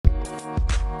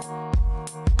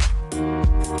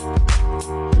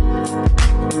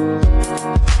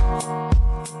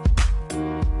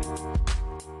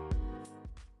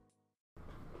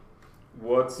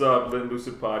up, Lit and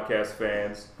Lucid podcast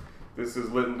fans? This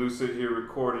is Lit and Lucid here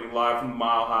recording live from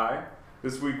Mile High.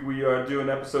 This week we are doing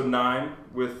episode 9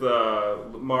 with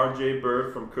Lamar J.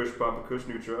 Bird from Kush Pump and Kush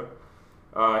Nutra.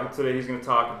 Today he's going to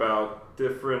talk about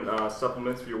different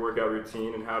supplements for your workout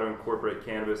routine and how to incorporate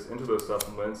cannabis into those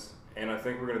supplements. And I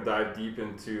think we're going to dive deep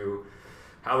into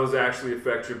how those actually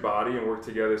affect your body and work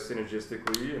together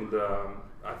synergistically. And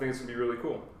I think it's going to be really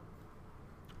cool.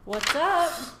 What's up?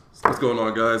 What's going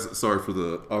on, guys? Sorry for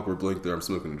the awkward blink there. I'm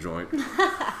smoking a joint.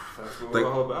 That's what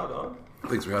we're all about, dog.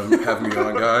 Thanks for having me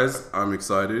on, guys. I'm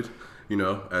excited. You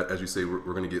know, as you say, we're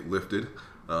going to get lifted.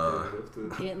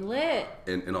 Getting lit.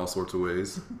 In all sorts of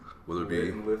ways. Whether it be...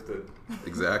 Getting lifted.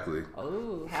 Exactly.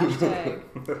 Oh, hashtag.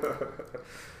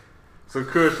 So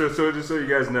Kush, so just so you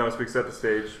guys know, so we set the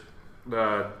stage.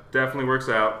 Definitely works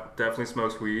out. Definitely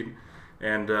smokes weed.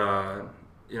 And, I'm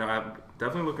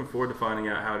definitely looking forward to finding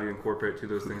out how to incorporate two of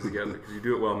those things together because you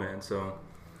do it well, man. So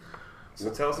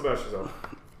tell us about yourself.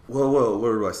 Well,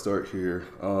 where do I start here?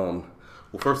 Well,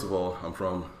 first of all,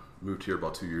 moved here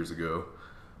about 2 years ago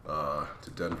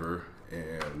to Denver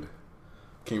and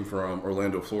came from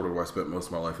Orlando, Florida, where I spent most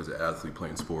of my life as an athlete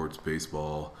playing sports,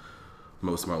 baseball.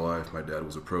 Most of my life, my dad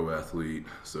was a pro athlete,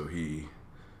 so he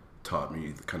taught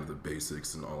me kind of the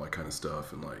basics and all that kind of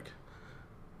stuff. And like,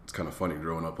 it's kind of funny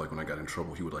growing up, like when I got in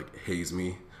trouble, he would like haze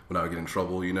me when I would get in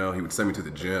trouble, you know? He would send me to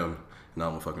the gym, and now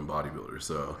I'm a fucking bodybuilder,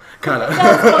 so kind of...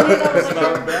 That's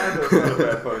not bad. That's not a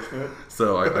bad punishment.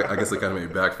 So I guess it kind of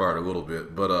made backfired a little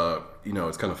bit, but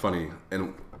it's kind of funny.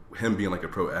 And him being like a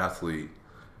pro athlete,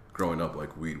 growing up,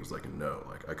 like weed was like a no.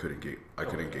 Like I couldn't get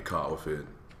caught with it.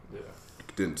 Yeah.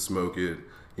 Didn't smoke it,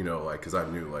 because I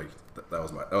knew like that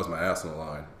was my ass on the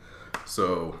line.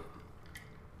 So,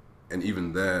 and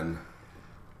even then,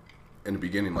 in the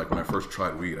beginning, like when I first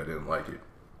tried weed, I didn't like it.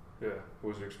 Yeah. What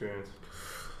was your experience?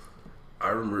 I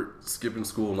remember skipping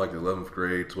school in like the 11th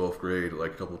grade, 12th grade,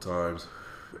 like a couple times,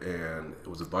 and it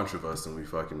was a bunch of us, and we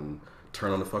fucking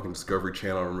turned on the fucking Discovery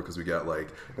Channel. I remember because we got like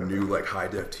new like high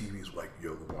def TVs. Like,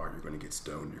 yo, Lamar, you're gonna get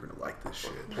stoned. You're gonna like this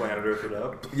shit. Planet Earth it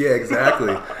up. Yeah,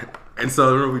 exactly. And so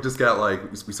I remember we just got like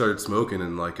we started smoking,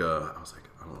 and like I was like,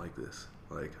 I don't like this.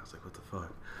 Like I was like, what the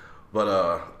fuck?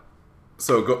 But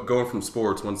so going from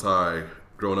sports,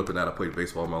 growing up in that, I played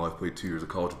baseball in my life. Played 2 years of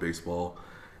college baseball.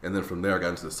 And then from there, I got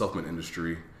into the supplement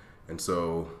industry. And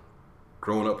so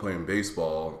growing up playing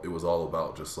baseball, it was all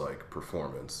about just like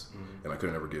performance. Mm-hmm. And I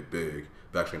couldn't ever get big.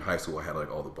 But actually in high school, I had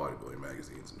like all the bodybuilding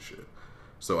magazines and shit.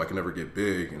 So I could never get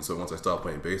big. And so once I stopped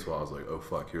playing baseball, I was like, oh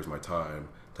fuck, here's my time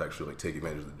to actually like take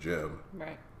advantage of the gym.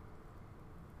 Right.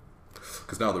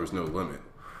 Because now there was no limit.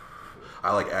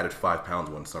 I like added 5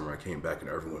 pounds one summer. I came back and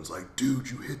everyone's like, dude,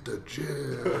 you hit the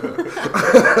gym.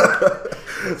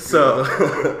 So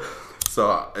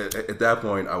at that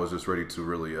point, I was just ready to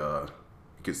really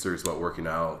get serious about working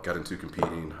out. Got into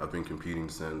competing. I've been competing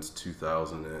since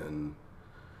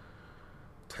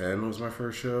 2010 was my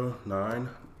first show.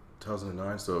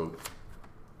 2009. So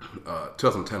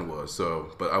 2010 was.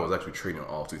 So, but I was actually training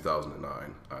all of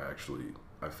 2009. I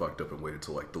fucked up and waited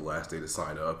till like the last day to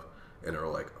sign up, and they were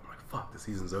like, oh my fuck, the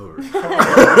season's over. So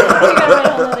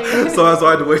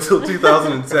I had to wait till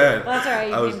 2010. Well, that's all right.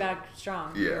 You came back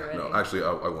strong. Yeah, no, actually,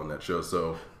 I won that show.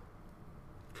 So,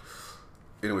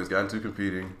 anyways, got into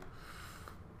competing,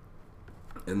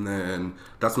 and then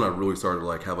that's when I really started to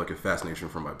like have like a fascination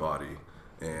for my body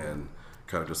and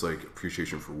kind of just like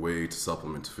appreciation for weight,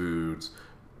 supplements, foods,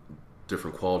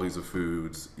 different qualities of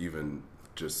foods, even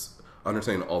just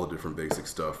understanding all the different basic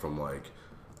stuff from like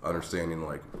understanding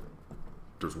like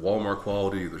there's Walmart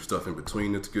quality, there's stuff in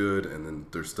between that's good, and then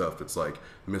there's stuff that's like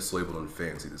mislabeled and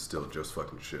fancy that's still just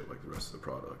fucking shit like the rest of the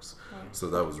products. Right. So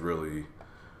that was really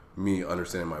me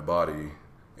understanding my body.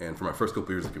 And for my first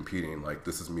couple years of competing, like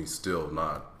this is me still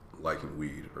not liking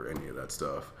weed or any of that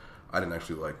stuff. I didn't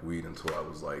actually like weed until I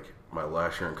was like my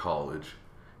last year in college,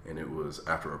 and it was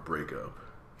after a breakup.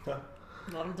 Let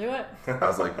him do it. I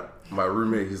was like, my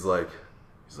roommate, he's like,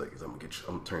 I'm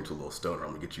gonna turn into a little stoner.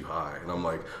 I'm gonna get you high, and I'm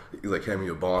like, he's like, hand me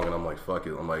a bong, and I'm like, fuck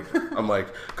it. I'm like,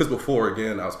 because before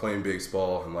again, I was playing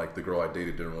baseball, and like the girl I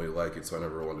dated didn't really like it, so I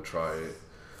never wanted to try it.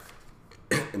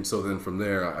 And so then from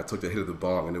there, I took the hit of the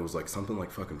bong, and it was like something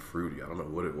like fucking fruity. I don't know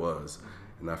what it was.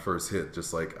 And that first hit,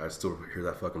 just like I still hear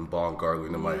that fucking bong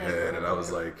gargling in my head, and I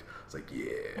was like,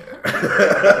 yeah.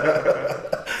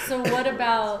 So what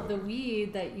about the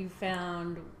weed that you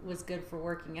found was good for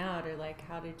working out, or like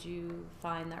how did you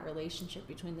find that relationship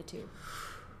between the two?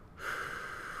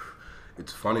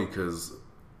 It's funny because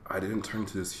I didn't turn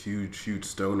to this huge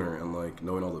stoner and like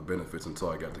knowing all the benefits until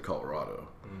I got to Colorado.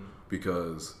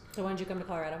 Because so when did you come to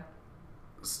Colorado?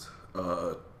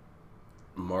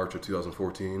 March of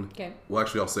 2014. Okay. Well,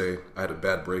 actually, I'll say I had a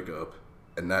bad breakup,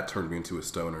 and that turned me into a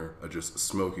stoner of just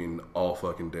smoking all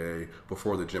fucking day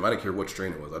before the gym. I didn't care what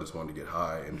strain it was. I just wanted to get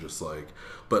high and just like,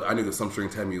 but I knew that some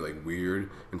strains had me like weird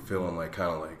and feeling like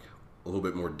kind of like a little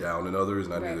bit more down than others,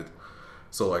 and I knew that.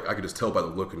 So like I could just tell by the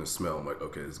look and the smell. I'm like,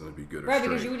 okay, this is gonna be good. Or right, straight.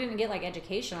 because you didn't get like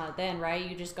education on it then, right?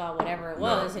 You just got whatever it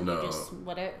was, and you just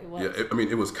whatever it was. Yeah, I mean,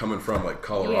 it was coming from like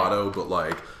Colorado, but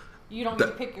like you don't get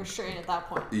to pick your strain at that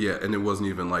point. Yeah, and it wasn't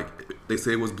even like they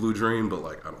say it was Blue Dream, but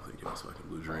like I don't think it was fucking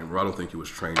Blue Dream, or I don't think it was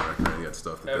Trainwreck or any of that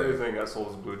stuff. Everything I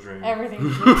sold is Blue Dream.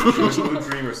 Everything's Blue Dream. Blue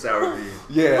Dream or Sour D.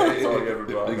 Yeah, that's all you ever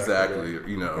brought. Exactly.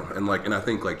 You know, and I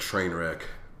think like Trainwreck,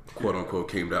 quote unquote,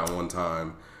 came down one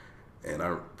time, and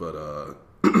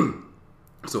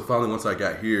so finally once I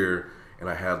got here and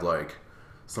I had like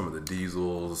some of the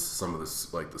diesels, some of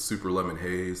the like the Super Lemon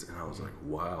Haze, and I was like,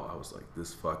 wow, I was like,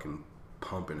 this fucking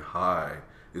pumping high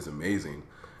is amazing.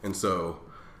 And so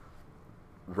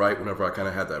right whenever I kind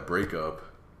of had that breakup,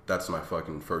 that's when I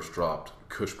fucking first dropped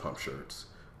Kush Pump shirts,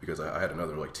 because I had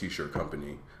another like t-shirt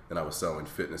company and I was selling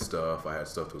fitness stuff. I had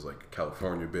stuff that was like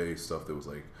California based, stuff that was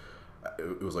like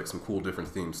it was like some cool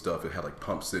different themed stuff. It had like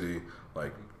Pump City,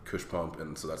 like Kush Pump,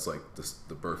 and so that's like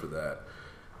the birth of that.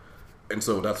 And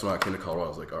so that's when I came to Colorado. I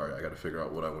was like, all right, I got to figure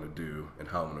out what I want to do and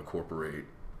how I'm going to incorporate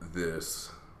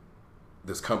this.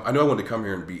 I knew I wanted to come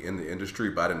here and be in the industry,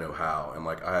 but I didn't know how. And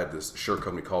like I had this shirt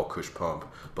company called Kush Pump,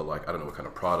 but like I don't know what kind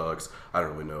of products. I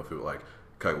don't really know if it would like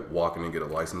kind of walk in and get a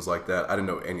license like that. I didn't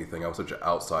know anything. I was such an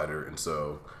outsider, and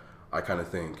so I kind of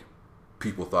think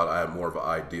people thought I had more of an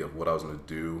idea of what I was going to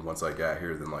do once I got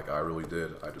here than like I really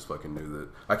did. I just fucking knew that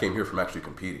I came here from actually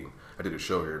competing. I did a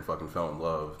show here and fucking fell in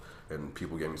love, and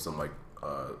people gave me some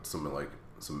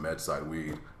med side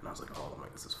weed, and I was like, oh, I'm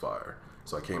like, this is fire.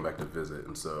 So I came back to visit,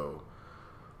 and so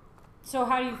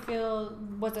how do you feel?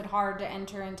 Was it hard to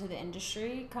enter into the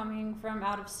industry coming from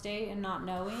out of state and not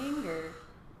knowing, or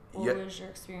what was your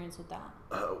experience with that?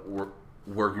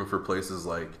 Working for places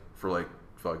like for like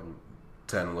fucking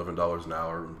 $10, $11 an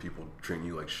hour, and people treating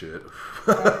you like shit.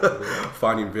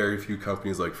 Finding very few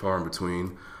companies, like far in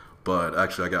between. But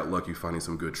actually, I got lucky finding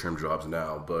some good trim jobs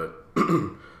now. But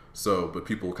but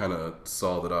people kind of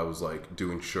saw that I was like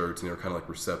doing shirts, and they were kind of like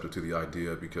receptive to the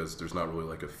idea, because there's not really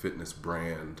like a fitness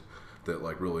brand that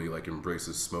like really like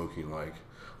embraces smoking like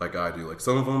I do. Like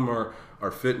some of them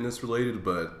are fitness related,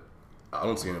 but I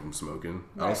don't see any of them smoking.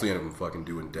 Right. I don't see any of them fucking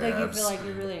doing dabs. Like you feel like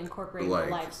you're really incorporating the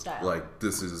lifestyle. Like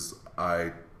this is,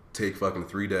 I take fucking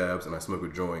 3 dabs and I smoke a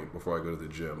joint before I go to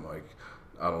the gym. Like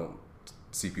I don't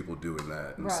see people doing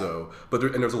that. And so, but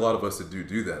there's a lot of us that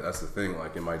do that. That's the thing.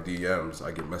 Like in my DMs,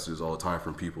 I get messages all the time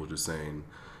from people just saying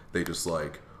they just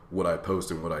like what I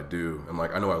post and what I do. And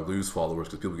like, I know I lose followers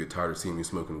because people get tired of seeing me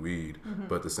smoking weed,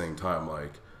 but at the same time,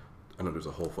 like, I know there's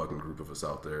a whole fucking group of us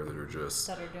out there that are just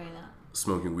doing that,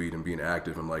 smoking weed and being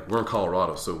active. And like, we're in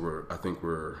Colorado, so I think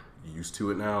we're used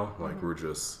to it now. Like we're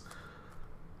just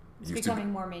it's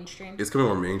becoming more mainstream. It's becoming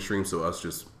more mainstream. So us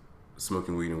just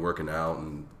smoking weed and working out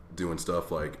and doing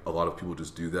stuff, like a lot of people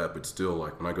just do that. But still,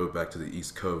 like when I go back to the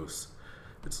East Coast,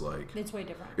 it's like it's way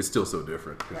different. It's still so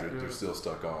different because they're still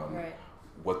stuck on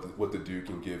what the dude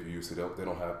can give you. So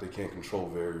they can't control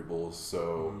variables.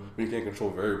 So when you can't control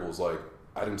variables, like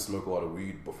I didn't smoke a lot of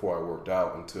weed before I worked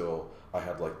out until I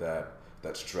had like that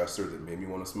stressor that made me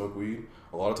want to smoke weed.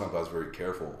 A lot of times I was very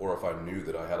careful, or if I knew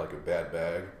that I had like a bad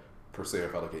bag, per se,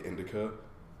 if I had like an indica,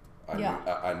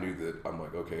 I knew that I'm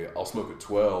like, okay, I'll smoke at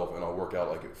 12 and I'll work out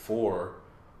like at 4,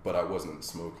 but I wasn't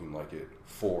smoking like at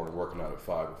 4 and working out at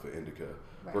 5 with an indica.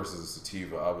 Versus a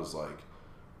sativa, I was like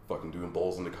fucking doing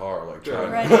bowls in the car, like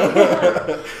trying.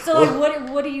 So like,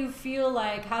 what do you feel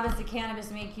like? How does the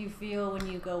cannabis make you feel when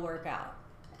you go work out?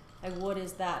 Like, what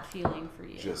is that feeling for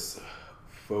you? Just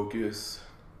focus,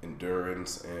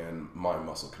 endurance, and mind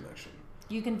muscle connection.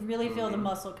 You can really feel the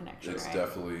muscle connection. It's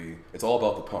definitely, it's all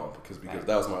about the pump, because that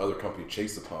was my other company,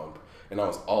 Chase the Pump, and I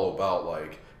was all about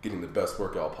like getting the best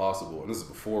workout possible. And this is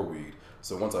before weed.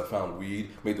 So once I found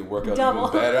weed, made the workout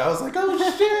even better. I was like, oh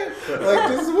shit, like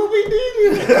this is what we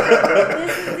needed.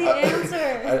 This is the answer.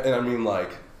 And I mean, like,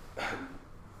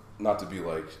 not to be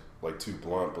like too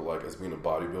blunt, but like as being a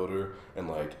bodybuilder and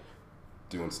like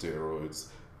doing steroids,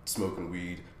 smoking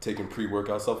weed, taking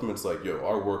pre-workout supplements, like, yo,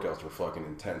 our workouts were fucking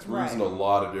intense. We're using a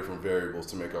lot of different variables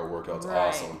to make our workouts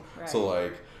awesome. So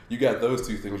like, you got those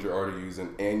 2 things you're already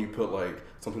using, and you put like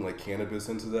something like cannabis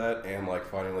into that, and like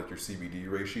finding like your CBD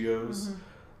ratios.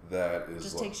 That is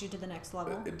just like, takes you to the next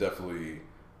level. It definitely,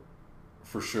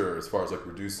 for sure, as far as like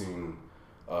reducing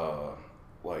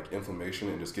like inflammation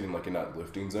and just getting like in that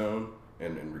lifting zone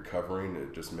and recovering,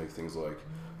 it just makes things like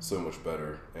so much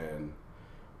better. And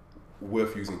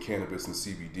with using cannabis and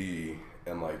CBD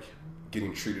and like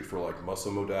getting treated for like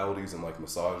muscle modalities and like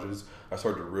massages, I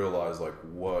started to realize like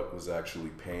what was actually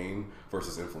pain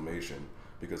versus inflammation.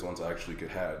 Because once I actually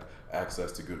had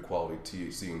access to good quality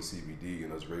THC and CBD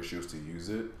and those ratios to use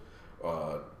it,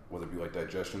 whether it be like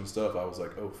digestion and stuff, I was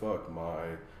like, oh fuck,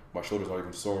 my shoulders aren't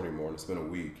even sore anymore, and it's been a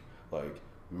week. Like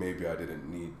maybe I didn't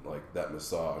need like that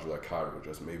massage or that chiro,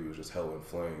 just maybe it was just hella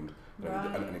inflamed.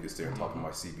 I need to stay on top of my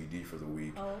CBD for the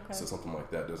week, so something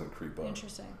like that doesn't creep up.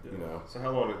 Interesting. Yeah. You know. So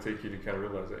how long did it take you to kind of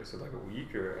realize that? So like a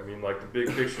week, or I mean, like the big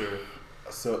picture.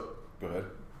 So go ahead.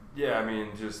 Yeah, I mean,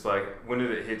 just like when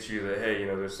did it hit you that hey, you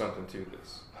know, there's something to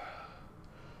this?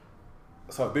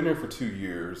 So I've been here for 2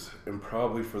 years, and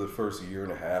probably for the first year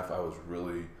and a half, I was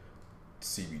really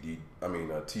THC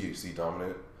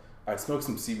dominant. I'd smoked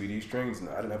some CBD strains, and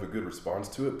I didn't have a good response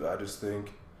to it, but I just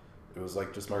think it was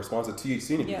like just my response to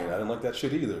THC in the beginning. I didn't like that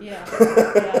shit either.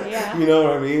 Yeah. You know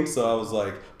what I mean? So I was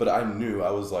like, but I knew,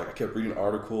 I was like, I kept reading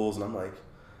articles, and I'm like,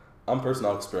 I'm a person,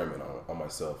 I'll experiment on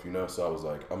myself, you know? So I was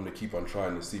like, I'm going to keep on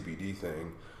trying the CBD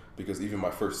thing, because even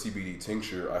my first CBD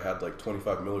tincture, I had like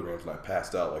 25 milligrams, and I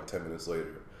passed out like 10 minutes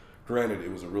later. Granted,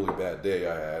 it was a really bad day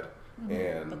I had,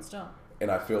 but still.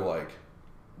 And I feel like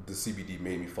the CBD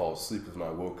made me fall asleep, because when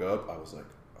I woke up, I'm like,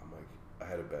 I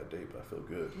had a bad day, but I feel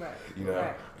good. Right. You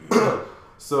know? Right.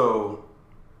 So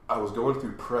I was going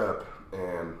through prep,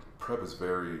 and prep is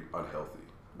very unhealthy.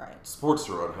 Right. Sports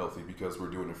are unhealthy because we're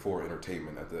doing it for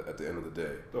entertainment at the end of the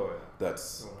day. Oh yeah.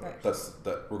 That's Right.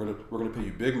 we're gonna pay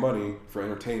you big money for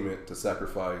entertainment to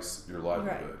sacrifice your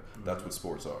livelihood. Right. That's what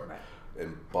sports are. Right.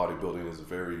 And bodybuilding is a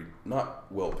very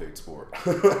not well paid sport.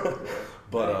 Yeah.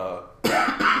 But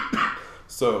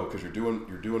so because you're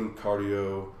doing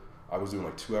cardio, I was doing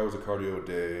like 2 hours of cardio a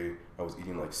day. I was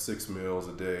eating like 6 meals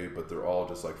a day, but they're all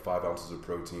just like 5 ounces of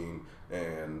protein.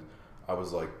 And I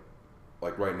was like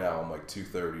right now I'm like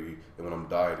 230, and when I'm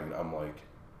dieting I'm like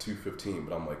 215,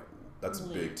 but I'm like, that's a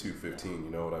big 215, you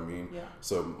know what I mean? Yeah.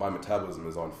 So my metabolism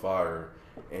is on fire,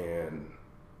 and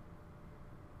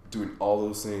doing all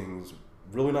those things,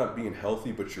 really not being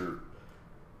healthy, but you're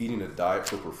eating a diet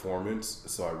for performance.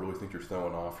 So I really think you're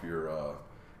throwing off your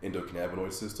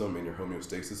endocannabinoid system and your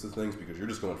homeostasis of things, because you're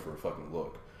just going for a fucking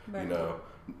look. Right. You know?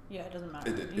 Yeah, it doesn't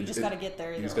matter. You just got to get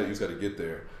there. You just got to get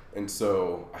there. And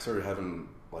so I started having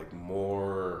like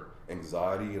more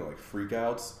anxiety and like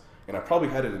freakouts. And I probably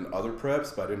had it in other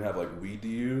preps, but I didn't have like weed to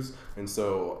use. And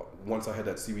so once I had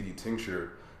that CBD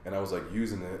tincture and I was like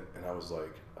using it, and I was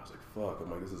like, fuck, I'm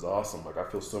like, this is awesome. Like I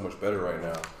feel so much better right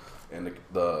now. And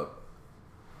the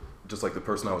just like the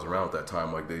person I was around at that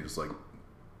time, like they just like,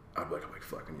 I'm like,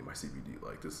 fuck, I need my CBD.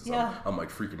 Like this is, I'm like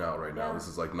freaking out right now. This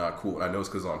is like not cool. And I know it's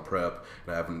because I'm on prep,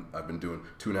 and I've been doing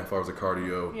 2.5 hours of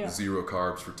cardio, 0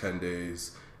 carbs for 10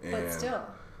 days. And but still,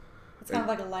 it's kind of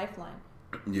like a lifeline.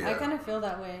 Yeah. I kind of feel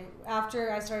that way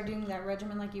after I started doing that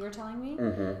regimen like you were telling me,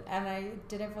 and I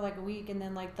did it for like a week, and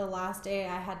then like the last day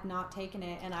I had not taken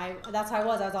it, and that's how I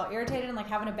was all irritated and like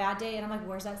having a bad day, and I'm like,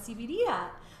 where's that CBD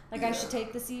at? Like I should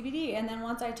take the CBD. And then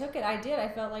once I took it, I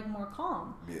felt like more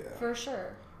calm. Yeah. For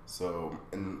sure. So,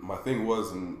 and my thing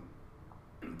was in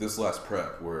this last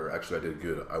prep where actually I did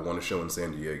good. I won a show in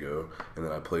San Diego, and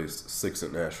then I placed 6th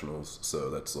at nationals. So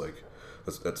that's like,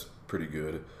 that's pretty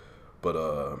good.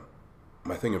 But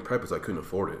my thing in prep is I couldn't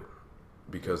afford it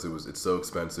because it's so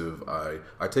expensive.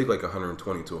 I take like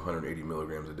 120 to 180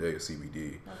 milligrams a day of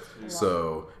CBD.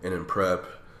 So, and in prep,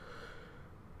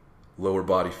 lower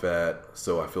body fat,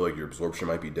 so I feel like your absorption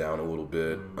might be down a little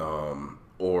bit.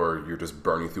 Or you're just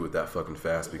burning through it that fucking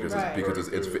fast because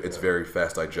it's very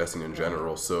fast digesting in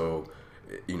general. So,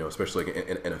 you know, especially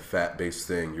like in a fat-based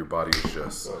thing, your body is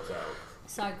just...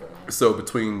 So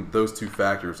between those two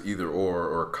factors, either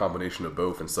or a combination of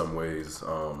both in some ways,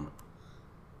 I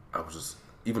was just,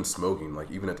 even smoking,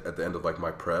 like even at the end of like my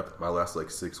prep, my last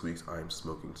like 6 weeks, I am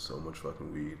smoking so much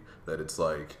fucking weed that it's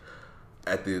like,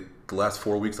 at the last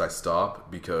 4 weeks I stop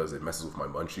because it messes with my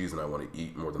munchies and I want to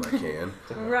eat more than I can.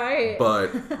 Right.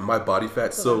 But my body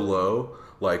fat's so low,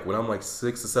 like when I'm like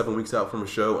 6 to 7 weeks out from a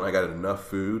show and I got enough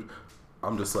food,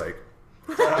 I'm just like,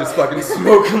 just fucking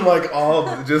smoking like all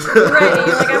just right.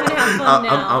 Like I'm gonna have fun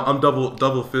now. I'm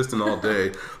double fisting all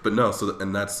day. But no, so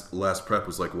and that's last prep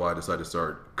was like why I decided to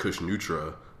start Kush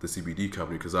Nutra, the CBD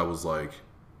company, because I was like,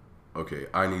 okay,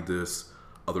 I need this.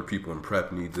 Other people in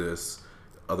prep need this.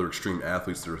 Other extreme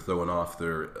athletes that are throwing off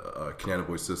their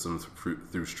cannabinoid systems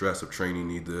through stress of training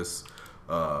need this.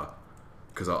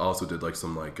 Because I also did like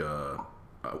some like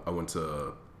I went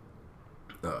to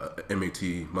MAT,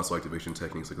 muscle activation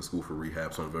techniques, like a school for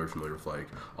rehab. So I'm very familiar with like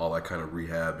all that kind of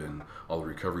rehab and all the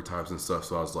recovery times and stuff.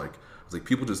 So I was like,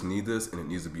 people just need this and it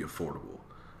needs to be affordable.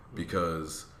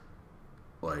 because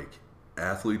like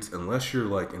athletes, unless you're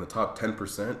like in the top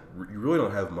 10%, you really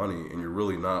don't have money, and you're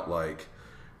really not like,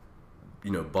 you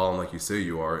know, balling like you say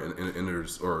you are, and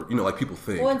there's, or, you know, like people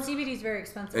think. Well, and CBD is very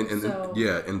expensive.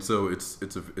 And so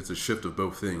it's a shift of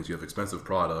both things. You have expensive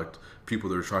product,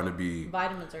 people that are trying to be.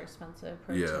 Vitamins are expensive,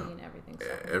 protein,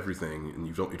 everything, and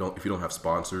if you don't have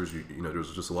sponsors, you know,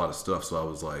 there's just a lot of stuff. So I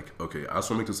was like, okay, I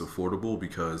just want to make this affordable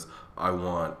because I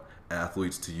want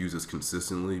athletes to use this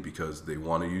consistently because they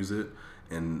want to use it,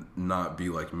 and not be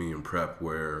like me in prep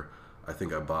where I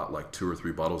think I bought like 2 or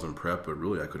 3 bottles in prep, but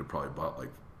really I could have probably bought like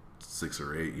 6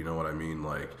 or 8, you know what I mean?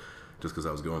 Like, just because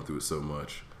I was going through it so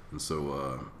much. And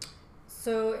so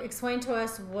so explain to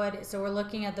us so we're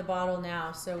looking at the bottle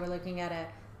now. So we're looking at a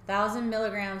 1,000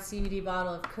 milligram CBD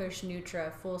bottle of Kush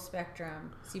Nutra full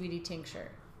spectrum CBD tincture.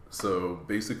 So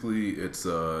basically it's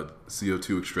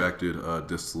CO2 extracted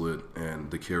distillate,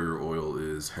 and the carrier oil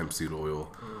is hemp seed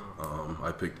oil.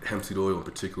 I picked hemp seed oil in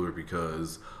particular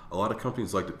because a lot of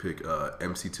companies like to pick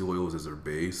MCT oils as their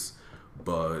base,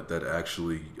 but that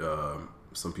actually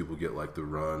some people get like the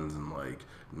runs, and like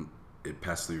it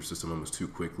passes through your system almost too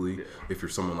quickly. Yeah. If you're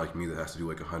someone like me that has to do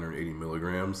like 180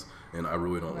 milligrams, and I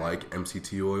really don't like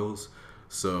MCT oils,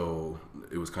 so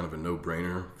it was kind of a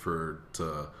no-brainer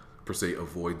to per se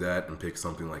avoid that and pick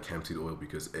something like hemp seed oil,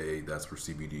 because A, that's where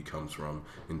CBD comes from,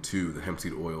 and 2, the hemp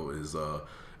seed oil is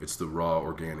it's the raw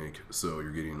organic, so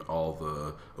you're getting all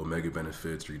the omega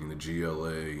benefits, you're getting the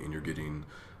GLA, and you're getting,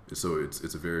 so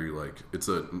it's a very like, it's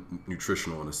a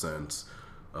nutritional in a sense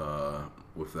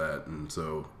with that. And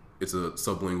so it's a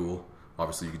sublingual,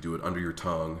 obviously you can do it under your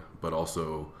tongue, but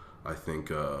also I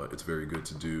think it's very good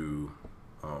to do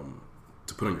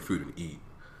to put on your food and eat.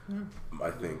 I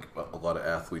think a lot of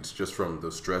athletes, just from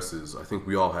the stresses, I think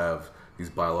we all have these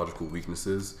biological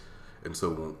weaknesses, and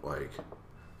so like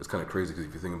it's kind of crazy because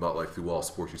if you think about like through all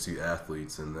sports, you see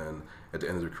athletes, and then at the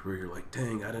end of their career, you're like,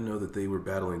 dang, I didn't know that they were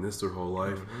battling this their whole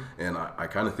life. And I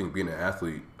kind of think being an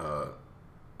athlete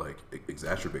like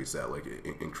exacerbates that, like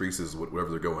it increases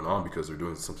whatever they're going on because they're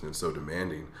doing something that's so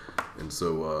demanding. And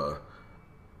so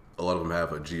a lot of them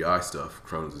have a GI stuff,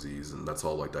 Crohn's disease, and that's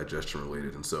all like digestion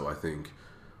related. And so I think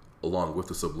along with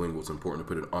the sublingual, it's important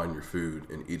to put it on your food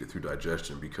and eat it through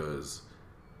digestion, because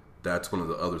that's one of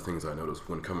the other things I noticed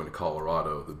when coming to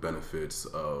Colorado, the benefits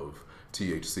of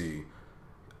THC.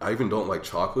 I even don't like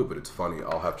chocolate, but it's funny,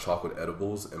 I'll have chocolate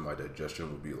edibles and my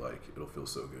digestion will be like, it'll feel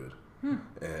so good.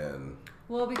 And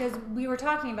well, because we were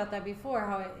talking about that before,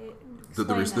 how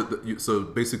so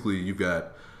basically you've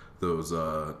got those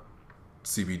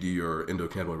CBD or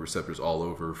endocannabinoid receptors all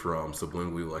over, from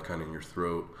sublingually, like kind of in your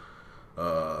throat,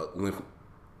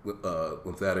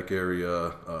 lymphatic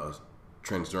area,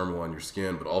 transdermal on your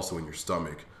skin, but also in your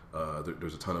stomach.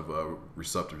 There's a ton of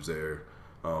receptors there,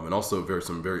 and also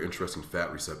some very interesting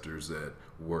fat receptors that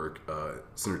work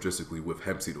synergistically with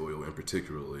hemp seed oil in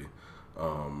particularly.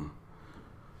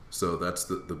 So that's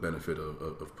the benefit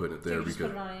of putting it there. So you just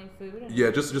put it on any food?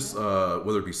 Yeah, just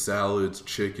whether it be salads,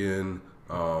 chicken.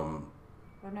 I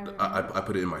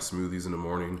put it in my smoothies in the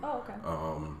morning. Oh, okay.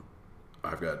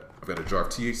 I've got a jar of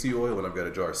THC oil and I've got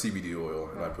a jar of CBD oil,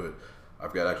 and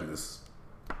I've got actually this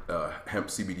hemp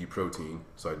CBD protein,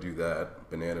 so I do that,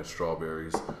 bananas,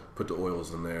 strawberries, put the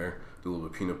oils in there, do a little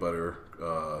bit of peanut butter,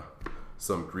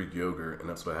 some Greek yogurt, and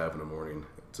that's what I have in the morning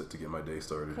to get my day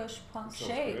started. Kush Punk Shakes.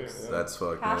 Great, yeah. That's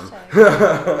fucking.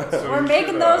 So we're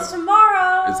making those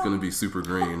tomorrow. It's gonna be super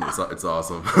green. It's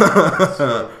awesome.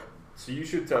 So you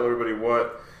should tell everybody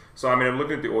what. So I mean, I'm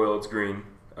looking at the oil. It's green.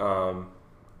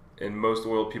 And most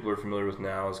oil people are familiar with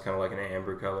now is kind of like an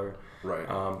amber color. Right.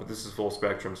 But this is full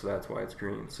spectrum, so that's why it's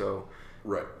green. So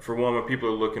right. For one, when people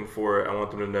are looking for it, I want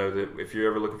them to know that if you're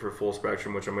ever looking for full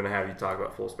spectrum, which I'm going to have you talk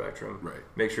about full spectrum, right,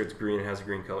 make sure it's green and has a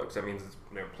green color, because that means it's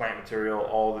plant material,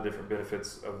 all the different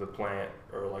benefits of the plant,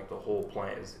 or like the whole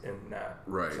plant is in that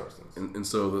substance. And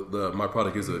so my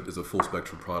product is a full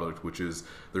spectrum product, which is,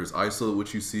 there's isolate,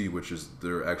 which you see, which is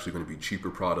they're actually going to be cheaper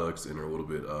products and are a little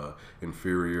bit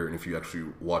inferior. And if you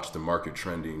actually watch the market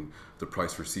trending, the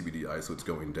price for CBD isolate's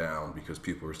going down because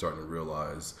people are starting to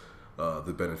realize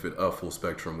the benefit of full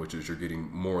spectrum, which is you're getting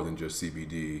more than just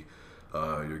CBD.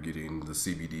 You're getting the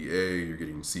CBDA, you're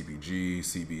getting CBG,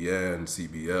 CBN,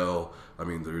 CBL. I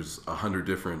mean, there's 100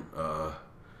 different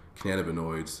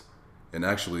cannabinoids. And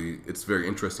actually, it's a very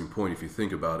interesting point if you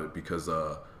think about it, because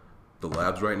the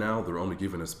labs right now, they're only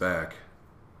giving us back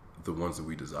the ones that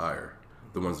we desire,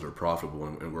 the ones that are profitable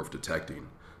and worth detecting,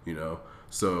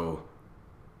 So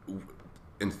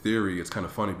in theory, it's kind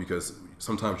of funny because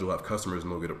sometimes you'll have customers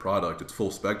and they'll get a product, it's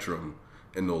full spectrum,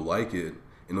 and they'll like it,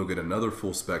 and they'll get another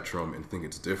full spectrum and think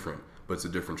it's different. but it's a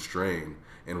different strain,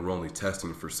 and we're only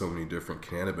testing for so many different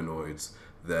cannabinoids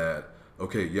that,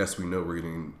 okay, yes, we know we're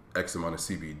getting X amount of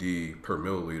CBD per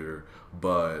milliliter,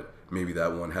 but maybe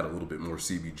that one had a little bit more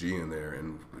CBG in there,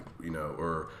 and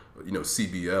or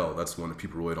CBL. That's one that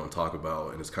people really don't talk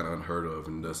about, and it's kind of unheard of.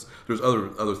 And there's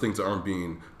other things that aren't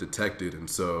being detected, and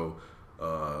so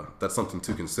that's something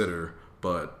to consider.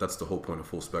 But that's the whole point of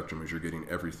full spectrum, is you're getting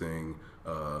everything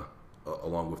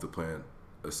along with the plant,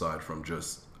 aside from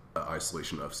just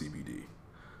isolation of CBD.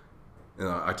 And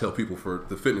I tell people, for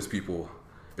the fitness people,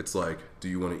 it's like, do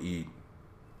you want to eat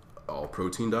all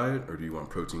protein diet, or do you want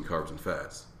protein, carbs, and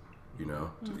fats?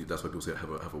 That's why people say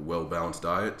have a well balanced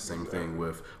diet. Same thing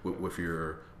with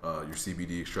your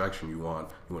CBD extraction. You want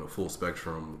a full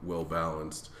spectrum, well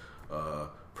balanced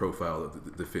profile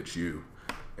that fits you.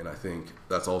 And I think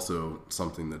that's also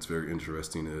something that's very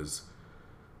interesting, is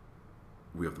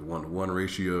we have the 1-to-1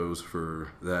 ratios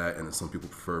for that, and then some people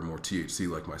prefer more THC,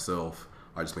 like myself.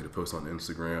 I just made a post on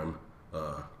Instagram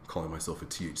calling myself a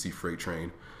THC freight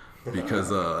train,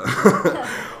 because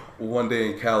one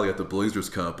day in Cali at the Blazers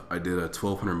Cup, I did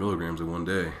 1,200 milligrams in one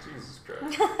day. Jesus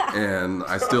Christ. And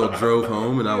I still drove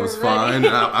home, and I was fine.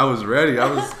 I was ready. I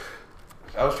was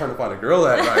trying to find a girl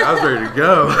that night. I was ready to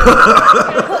go.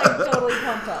 Like totally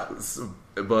pumped up.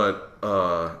 But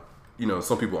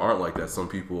some people aren't like that. Some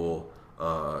people,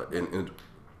 and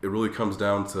it really comes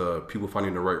down to people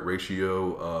finding the right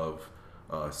ratio of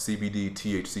CBD,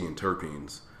 THC, and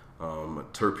terpenes.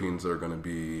 Terpenes are going to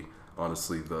be,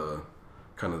 honestly, the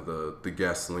kind of the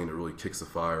gasoline that really kicks the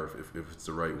fire if it's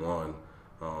the right one.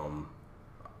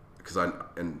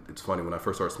 And it's funny, when I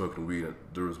first started smoking weed,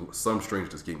 there was some strains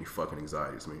just gave me fucking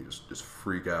anxieties. I mean, you just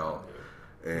freak out.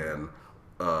 And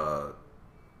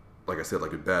like I said,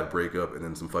 like a bad breakup and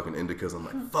then some fucking indicas. I'm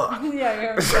like, fuck.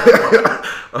 Yeah.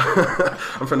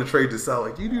 I'm trying to trade this out.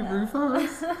 Like, do you do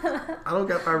refunds? I don't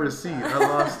got my receipt. I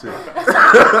lost it.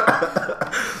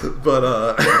 But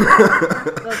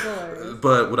That's hilarious.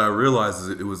 But what I realized is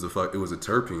it was the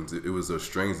terpenes. It was those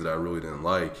strains that I really didn't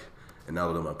like. And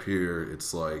now that I'm up here,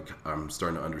 it's like I'm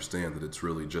starting to understand that it's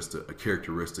really just a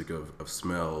characteristic of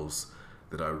smells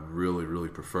that I really, really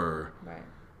prefer. Right.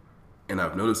 And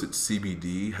I've noticed that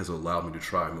CBD has allowed me to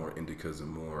try more indicas and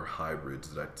more hybrids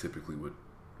that I typically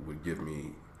would give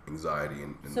me anxiety.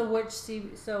 And So what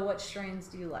strains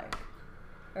do you like?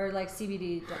 Or like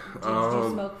CBD? Do you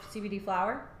smoke CBD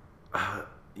flower? I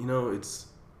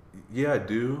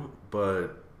do,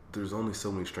 but there's only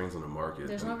so many strains on the market.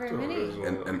 There's not very many.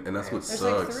 And that's what There's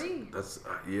sucks.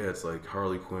 like 3. It's like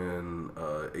Harley Quinn,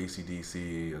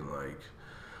 AC/DC, and like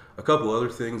a couple other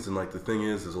things. And like the thing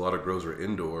is a lot of grows are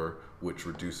indoor, which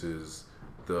reduces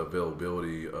the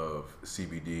availability of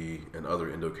CBD and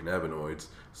other endocannabinoids.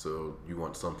 So you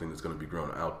want something that's going to be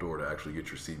grown outdoor to actually get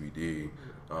your CBD.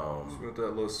 With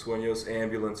that Los Sueños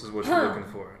ambulance is what you're looking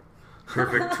for.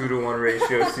 Perfect 2-to-1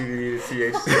 ratio CBD to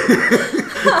THC.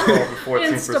 12 to 14%.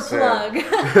 Insta plug.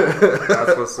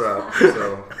 That's what's up.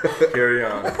 So carry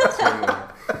on.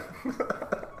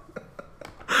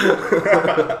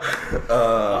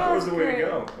 Where's the way to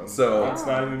go? So it's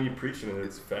not even me preaching it;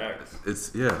 it's facts.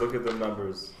 Look at the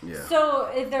numbers. Yeah. So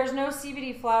if there's no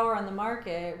CBD flower on the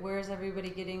market, where's everybody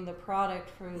getting the product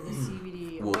for the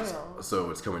CBD oil? So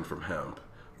it's coming from hemp,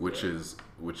 which is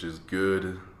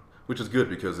good. Which is good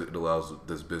because it allows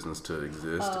this business to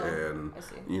exist, and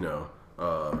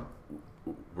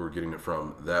we're getting it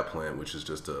from that plant, which is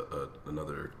just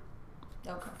another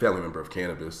family member of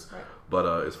cannabis. Right. But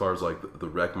as far as like the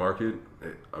rec market,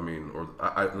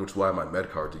 which is why I have my med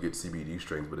card to get CBD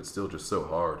strains, but it's still just so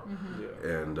hard. Mm-hmm. Yeah.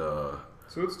 And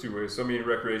so it's two ways. So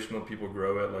recreational people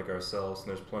grow it like ourselves, and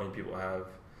there's plenty of people have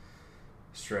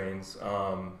strains.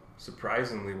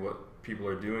 Surprisingly, what people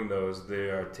are doing though is they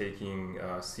are taking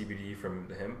CBD from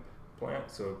the hemp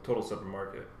plant, so total separate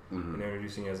market, and they're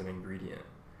introducing it as an ingredient.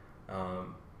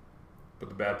 But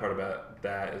the bad part about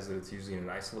that is that it's usually in an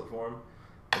isolate form,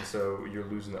 and so you're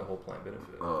losing that whole plant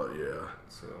benefit. Oh yeah.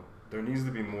 So there needs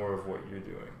to be more of what you're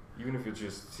doing, even if it's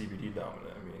just CBD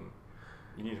dominant. I mean,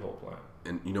 you need whole plant.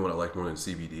 And you know what I like more than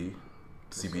CBD?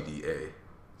 CBDA.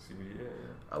 CBDA,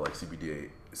 yeah. I like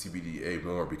CBDA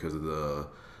more because of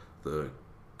the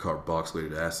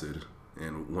carboxylated acid,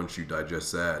 and once you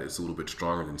digest that, it's a little bit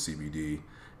stronger than CBD,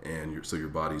 and so your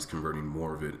body's converting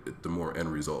more of it. The more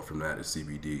end result from that is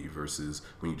CBD, versus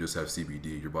when you just have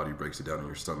CBD, your body breaks it down in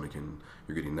your stomach and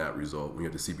you're getting that result. When you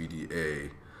have the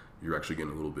CBDA, you're actually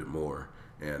getting a little bit more.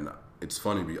 And it's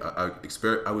funny,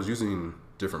 I was using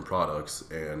different products,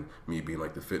 and me being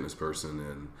like the fitness person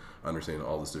and understanding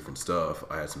all this different stuff,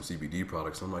 I had some CBD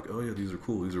products. I'm like, oh yeah, these are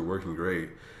cool, these are working great.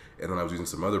 And then I was using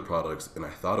some other products, and I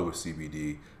thought it was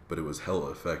CBD, but it was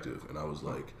hella effective. And I was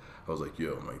like,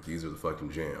 yo, I'm like, these are the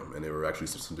fucking jam. And they were actually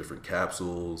some different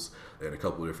capsules and a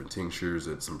couple of different tinctures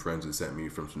that some friends had sent me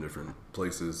from some different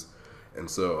places. And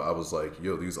so I was like,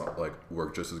 yo, these like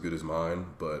work just as good as mine,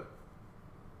 but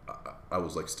I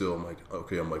was like, still, I'm like,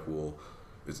 okay, I'm like, well,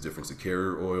 is the difference in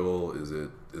carrier oil? Is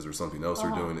there something else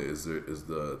they're doing? Is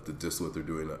the distillate they're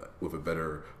doing with a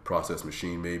better process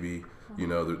machine maybe? You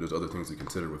know, there's other things to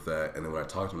consider with that. And then when I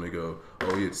talked to them, they go,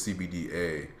 oh yeah, it's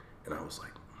CBDA, and I was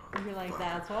like, you're like,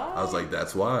 that's why. I was like,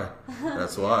 that's why,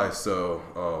 that's why.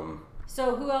 So.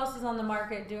 So who else is on the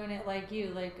market doing it like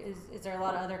you? Like, is there a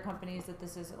lot of other companies that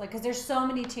this is like? Because there's so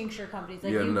many tincture companies.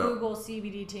 Like Google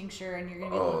CBD tincture, and you're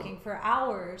gonna be looking for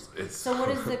hours. So what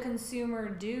does the consumer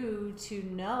do to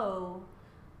know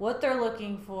what they're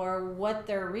looking for, what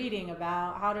they're reading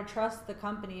about, how to trust the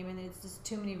company? I mean, it's just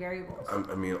too many variables.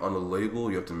 I mean, on the label,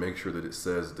 you have to make sure that it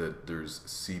says that there's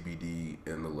CBD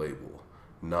in the label,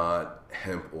 not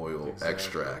hemp oil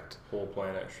extract. Whole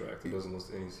plant extract. It doesn't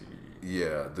list any CBD.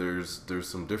 Yeah, there's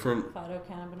some different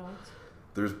phytocannabinoids.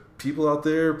 There's people out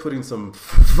there putting some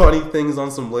funny things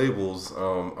on some labels.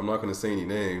 I'm not going to say any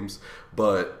names,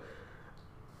 but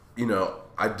you know,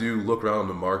 I do look around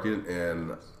the market,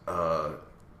 and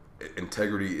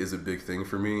integrity is a big thing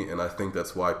for me, and I think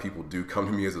that's why people do come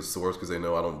to me as a source, because they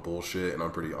know I don't bullshit and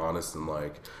I'm pretty honest. And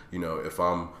like, you know, if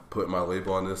I'm putting my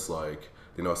label on this, like,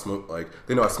 they know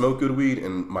I smoke good weed,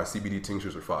 and my CBD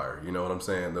tinctures are fire. You know what I'm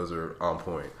saying? Those are on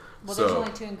point. Well, there's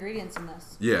only 2 ingredients in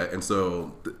this. Yeah, and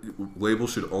so the label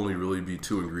should only really be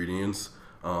 2 ingredients,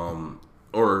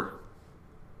 or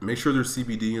make sure there's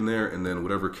CBD in there, and then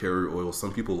whatever carrier oil.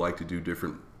 Some people like to do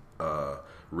different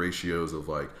ratios of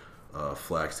like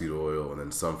flaxseed oil and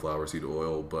then sunflower seed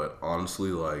oil, but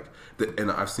honestly, like,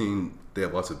 and I've seen they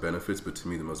have lots of benefits, but to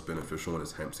me the most beneficial one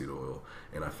is hemp seed oil,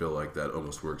 and I feel like that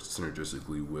almost works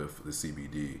synergistically with the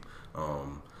CBD.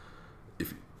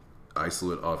 If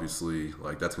isolate, obviously,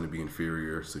 like, that's going to be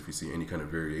inferior, so if you see any kind of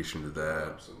variation to that,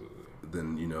 absolutely,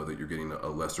 then you know that you're getting a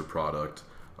lesser product.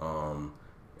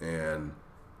 And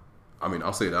I mean,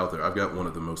 I'll say it out there, I've got one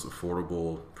of the most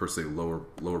affordable, per se,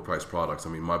 lower price products. I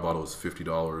mean, my bottle is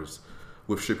 $50.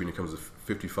 With shipping, it comes to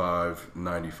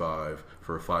 $55.95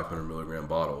 for a 500 milligram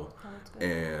bottle. Oh,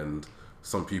 and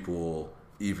some people,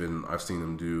 even I've seen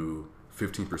them do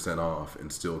 15% off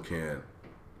and still can't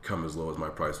come as low as my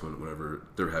price whenever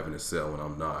they're having a sale and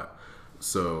I'm not.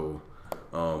 So,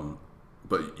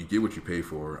 but you get what you pay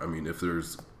for. I mean, if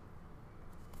there's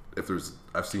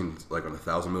I've seen like on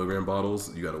 1,000 milligram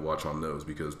bottles, you got to watch on those,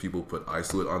 because people put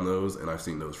isolate on those, and I've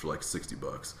seen those for like $60,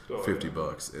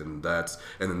 $50,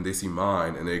 and then they see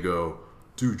mine and they go,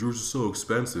 dude, yours is so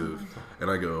expensive, and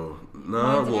I go,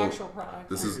 nah, well,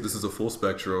 this is a full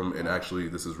spectrum, and actually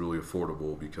this is really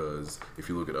affordable, because if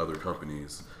you look at other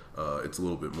companies, it's a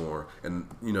little bit more, and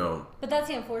you know. But that's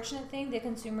the unfortunate thing, the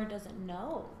consumer doesn't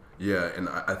know. Yeah, and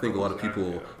I think a lot of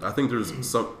people, I think there's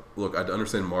some, look, I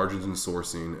understand margins and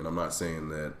sourcing, and I'm not saying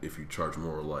that if you charge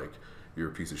more, like, you're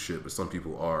a piece of shit, but some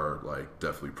people are, like,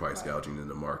 definitely price gouging in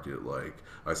the market. Like,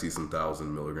 I see some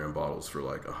 1,000 milligram bottles for,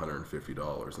 like,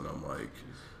 $150, and I'm like,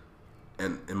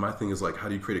 and my thing is, like, how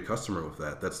do you create a customer with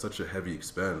that? That's such a heavy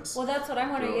expense. Well, that's what I'm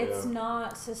wondering. It's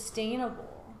not sustainable.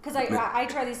 Because I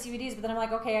try these CBDs, but then I'm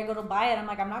like, okay, I go to buy it. I'm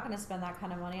like, I'm not going to spend that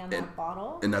kind of money on that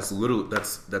bottle. And that's literally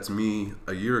that's me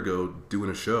a year ago doing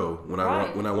a show when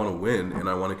I want to win and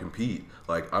I want to compete.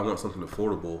 Like, I want something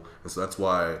affordable, and so that's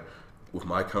why with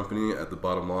my company, at the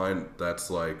bottom line, that's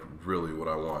like really what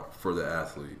I want for the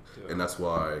athlete, and that's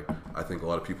why I think a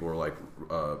lot of people are like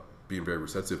being very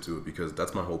receptive to it, because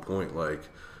that's my whole point. Like,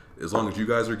 as long as you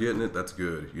guys are getting it, that's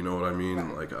good. You know what I mean?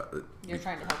 Right. Like, you're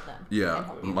trying to help them. Yeah,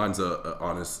 mine's a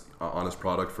honest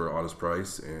product for an honest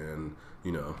price, and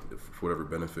you know, for whatever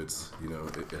benefits, you know,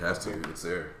 it has to. It's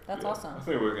there. That's awesome. I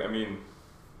think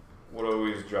what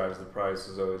always drives the price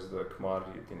is always the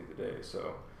commodity at the end of the day.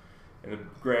 So, in the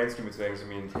grand scheme of things, I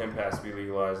mean, hemp has to be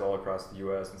legalized all across the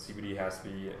U.S., and CBD has to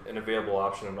be an available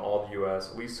option in all the U.S.,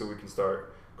 at least so we can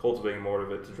start cultivating more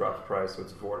of it to drop the price so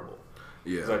it's affordable.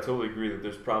 Yeah. Because I totally agree that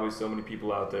there's probably so many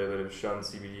people out there that have shunned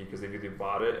CBD because they've either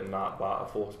bought it and not bought a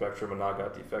full spectrum and not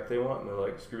got the effect they want, and they're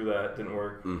like, screw that, didn't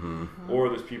work. Mm-hmm. Or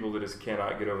there's people that just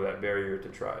cannot get over that barrier to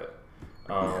try it.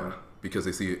 Because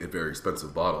they see a very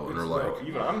expensive bottle and they're like...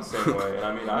 Even I'm the same way. And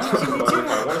I mean, I have some money. If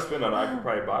I want to spend on it, I could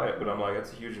probably buy it, but I'm like,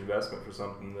 that's a huge investment for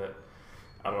something that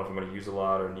I don't know if I'm going to use a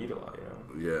lot or need a lot,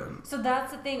 you know? Yeah. So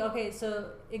that's the thing. Okay,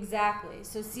 so exactly.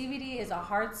 So CBD is a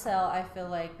hard sell, I feel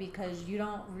like, because you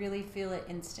don't really feel it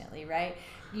instantly, right?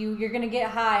 You're going to get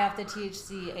high off the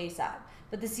THC ASAP.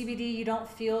 But the CBD, you don't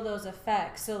feel those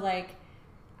effects. So, like,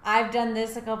 I've done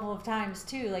this a couple of times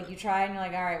too. Like you try and you're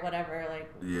like, all right, whatever.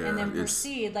 Like, Yeah, and then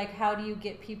proceed. Like, how do you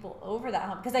get people over that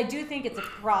hump? Because I do think it's a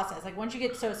process. Like once you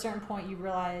get to a certain point, you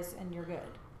realize and you're good.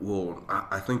 Well,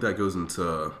 I think that goes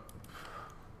into.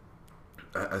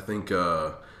 I think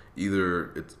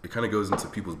either it kind of goes into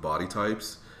people's body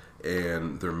types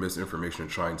and their misinformation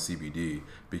of trying CBD.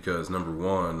 Because number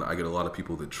one, I get a lot of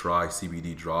people that try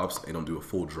CBD drops. They don't do a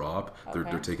full drop. Okay.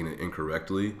 They're taking it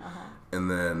incorrectly. And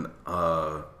then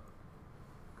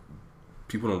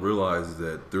people don't realize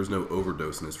that there's no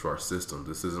overdose in this for our system.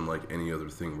 This isn't like any other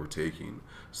thing we're taking.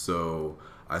 So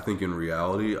I think in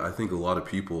reality, I think a lot of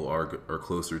people are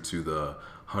closer to the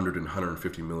 100 and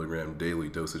 150 milligram daily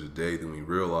dosage a day than we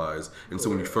realize. And so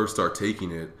when you first start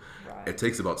taking it, it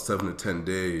takes about 7 to 10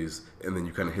 days, and then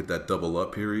you kind of hit that double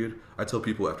up period. I tell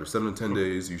people after 7 to 10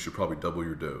 days, you should probably double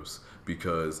your dose,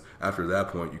 because after that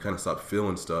point, you kind of stop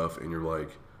feeling stuff, and you're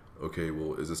like, okay,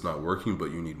 well, is this not working?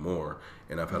 But you need more.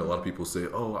 And I've had a lot of people say,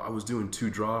 oh, I was doing 2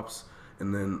 drops,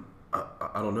 and then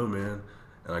I don't know, man.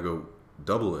 And I go,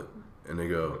 double it. And they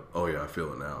go, oh yeah, I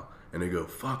feel it now. And they go,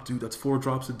 fuck, dude, that's 4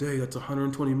 drops a day. That's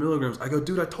 120 milligrams. I go,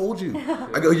 dude, I told you.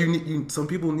 I go, some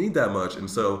people need that much. And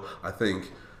so I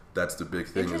think that's the big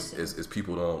thing is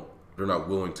people they're not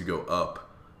willing to go up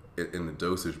in the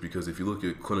dosage, because if you look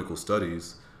at clinical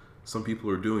studies, some people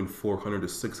are doing 400 to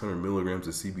 600 milligrams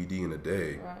of CBD in a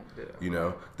day. Right. Yeah. You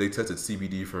know, they tested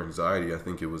CBD for anxiety. I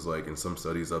think it was like in some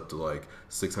studies up to like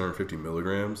 650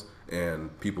 milligrams,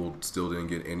 and people still didn't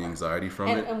get any anxiety from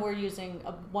it. And we're using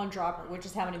a 1 dropper, which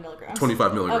is how many milligrams?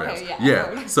 25 milligrams. Okay,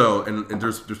 yeah. So, and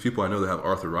there's people I know that have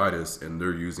arthritis, and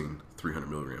they're using 300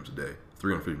 milligrams a day,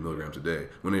 350 milligrams a day.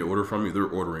 When they order from me, they're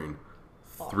ordering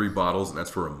 3 bottles, and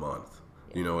that's for a month.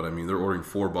 Yeah. You know what I mean? They're ordering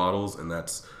 4 bottles, and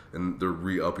they're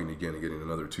re-upping again and getting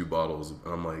another 2 bottles.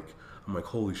 And I'm like,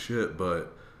 holy shit!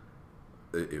 But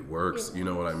it works. You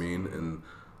know what I mean? And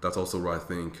that's also where I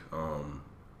think I'm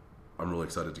really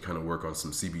excited to kind of work on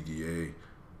some CBDA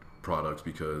products,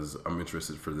 because I'm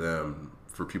interested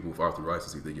for people with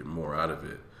arthritis, if they get more out of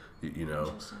it. You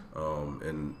know,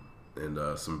 and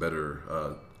some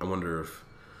better. I wonder if,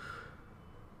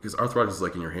 because arthritis is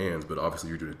like in your hands, but obviously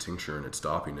you're doing a tincture and it's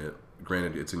stopping it.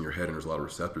 Granted, it's in your head and there's a lot of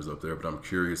receptors up there, but I'm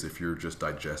curious if you're just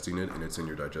digesting it and it's in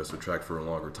your digestive tract for a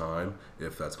longer time,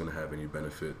 if that's going to have any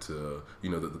benefit to,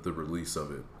 you know, the release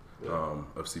of it,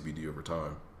 of CBD over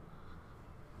time.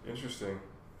 Interesting.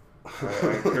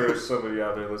 I encourage somebody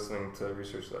out there listening to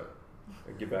research that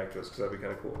and get back to us, because that'd be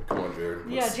kind of cool. Come on, Jared.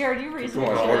 Yeah, Jared, you research Come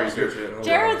on, I'll research it. it.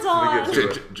 Jared's on.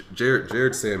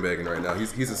 Jared's sandbagging right now.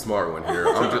 He's a smart one here.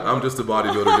 I'm just a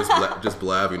bodybuilder, just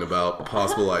blabbing about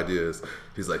possible ideas.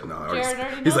 He's like, nah.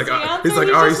 He's like, I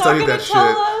already studied that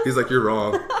shit. He's like, you're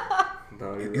wrong.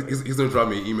 No, he's gonna drop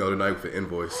me an email tonight with an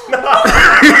invoice.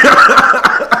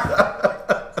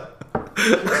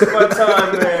 It's my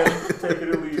time, man. Take it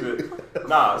or leave it.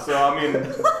 Nah, so I mean,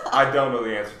 I don't know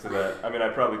the answer to that. I mean, I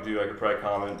probably do. I could probably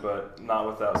comment, but not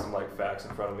without some like facts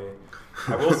in front of me.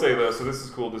 I will say though, so this is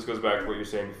cool. This goes back to what you were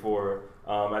saying before.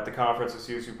 At the conference at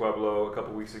CSU Pueblo a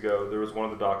couple weeks ago, there was one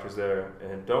of the doctors there,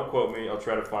 and don't quote me. I'll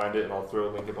try to find it, and I'll throw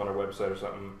a link up on our website or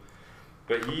something.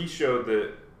 But he showed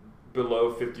that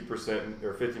below 50%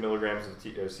 or 50 milligrams of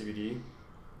CBD,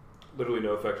 literally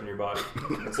no effect on your body.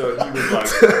 And so he was like,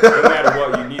 no matter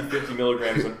what, you need 50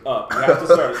 milligrams and up. You have to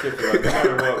start at 50. Like, no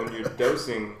matter what, when you're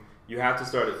dosing, you have to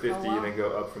start at 50 and then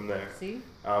go up from there. See?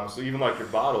 So even like your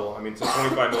bottle, I mean, it's a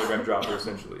 25 milligram dropper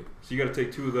essentially. So you got to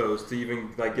take 2 of those to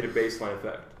even like get a baseline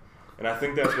effect. And I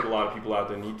think that's what a lot of people out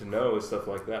there need to know, is stuff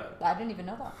like that. I didn't even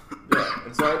know that. Yeah,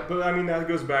 and so, but I mean, that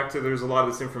goes back to, there's a lot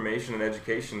of this information and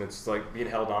education that's like being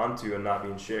held on to and not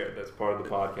being shared. That's part of the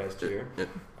podcast here.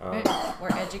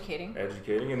 We're educating.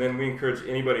 And then we encourage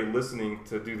anybody listening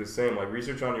to do the same. Like,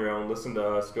 research on your own, listen to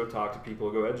us, go talk to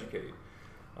people, go educate.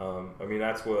 I mean,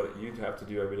 that's what you have to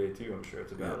do every day too. I'm sure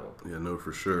it's a battle. Yeah, no,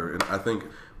 for sure. And I think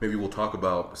maybe we'll talk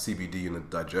about CBD and the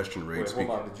digestion rates. Wait,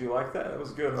 hold on. Did you like that? That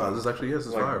was good. Huh? This actually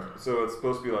is fire. So it's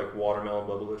supposed to be like watermelon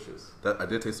bubblicious. That I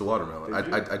did taste the watermelon. Did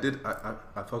you? I did. I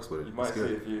fucks with it. You might it's see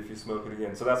good. if you smoke it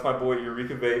again. So that's my boy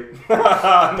Eureka Vape.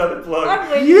 Another plug.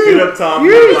 Hit up Tom.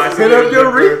 Hit up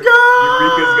Eureka.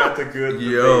 Eureka's got the good.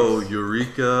 Eureka.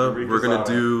 Eureka's We're gonna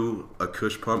do a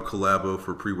Kush Pump collabo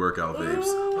for pre-workout vapes.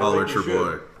 Ooh. Holler at your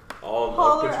boy.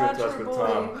 I'll put you in touch with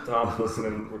Tom. Tom's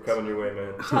listening. We're coming your way,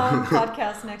 man. Tom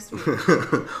podcast next week.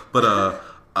 But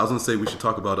I was gonna say we should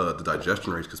talk about the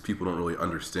digestion rates, because people don't really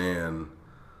understand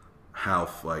how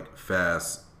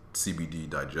fast CBD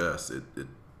digests. It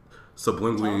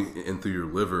sublingually and through your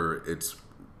liver, it's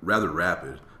rather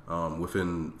rapid.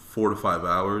 within 4 to 5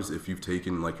 hours, if you've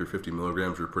taken like your 50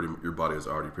 milligrams, your body has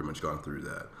already pretty much gone through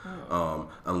that.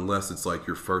 Unless it's like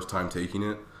your first time taking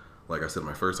it. Like I said,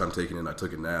 my first time taking it, I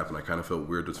took a nap and I kind of felt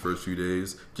weird those first few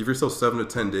days. Give yourself 7 to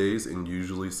 10 days and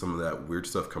usually some of that weird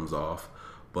stuff comes off.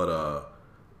 But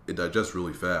it digests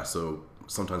really fast. So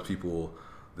sometimes people,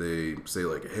 they say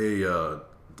like, hey,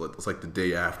 it's like the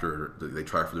day after they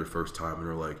try for their first time and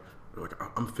they're like,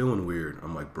 I'm feeling weird.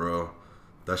 I'm like, bro,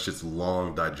 that shit's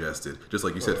long digested. Just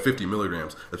like you said, 50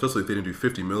 milligrams. Especially if they didn't do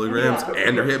 50 milligrams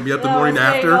and they're hitting me up the morning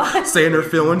after saying they're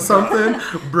feeling something.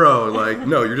 Bro, like,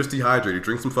 no, you're just dehydrated.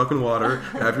 Drink some fucking water,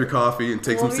 have your coffee, and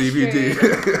take some CBD.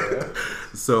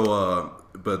 So,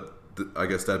 I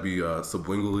guess that'd be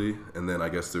sublingually. And then I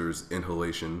guess there's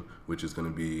inhalation, which is going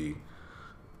to be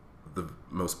the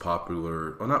most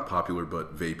popular. Well, not popular,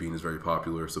 but vaping is very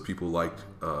popular. So people like...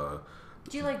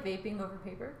 Do you like vaping over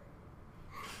paper?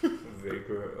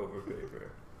 Vapor over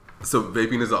paper. So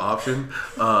vaping is an option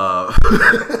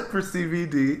for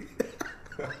CBD.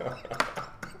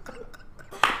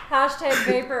 Hashtag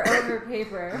vapor over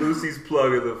paper. Lucy's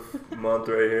plug of the month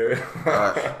right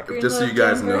here. Just so you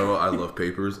guys know, I love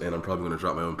papers, and I'm probably going to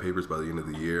drop my own papers by the end of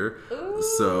the year. Ooh.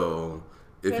 So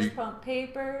if pump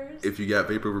papers. If you got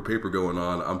vapor over paper going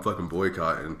on, I'm fucking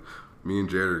boycotting. Me and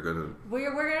Jared are gonna.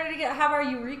 We're gonna have our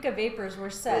Eureka vapors. We're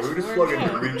set. We're just plugging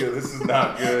Eureka. This is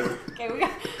not good. Okay, we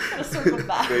gotta circle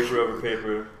back. Paper over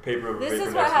paper. Paper over paper. This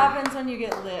is what happens when you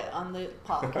get lit on the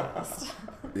podcast.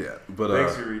 Yeah, but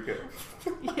thanks, Eureka.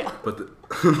 Yeah. But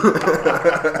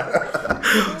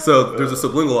so there's a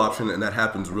sublingual option, and that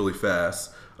happens really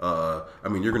fast. I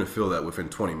mean, you're gonna feel that within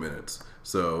 20 minutes.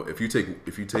 So if you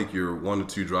take your 1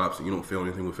 to 2 drops and you don't feel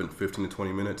anything within 15 to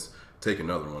 20 minutes. Take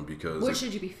another one because... What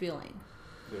should you be feeling?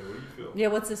 Yeah, what do you feel? Yeah,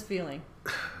 what's this feeling?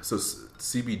 So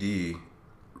CBD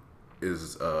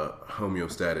is a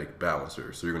homeostatic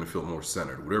balancer. So you're going to feel more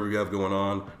centered. Whatever you have going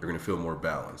on, you're going to feel more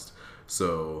balanced.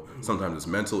 So sometimes it's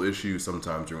mental issues.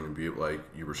 Sometimes you're going to be like,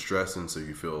 you were stressing, so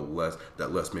you feel less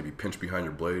maybe pinch behind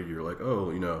your blade. You're like,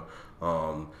 oh,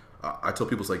 I tell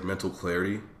people it's like mental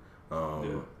clarity.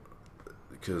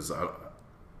 Because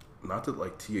not that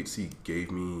like THC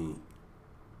gave me...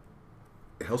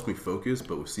 It helps me focus,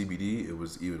 but with CBD, it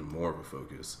was even more of a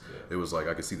focus. Yeah. It was like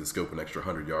I could see the scope an extra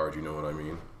 100 yards. You know what I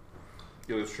mean?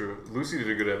 Yeah, that's true. Lucy did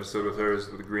a good episode with hers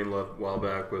with the Green Love a while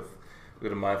back with a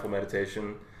mindful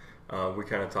meditation. We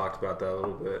kind of talked about that a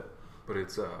little bit, but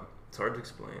it's hard to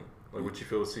explain like what you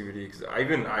feel with CBD because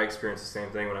I experienced the same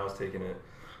thing when I was taking it.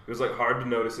 It was like hard to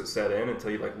notice it set in until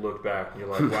you like look back and you're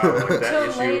like, wow, like that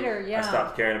issue. Later, yeah. I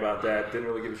stopped caring about that. Didn't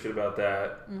really give a shit about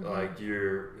that. Mm-hmm. Like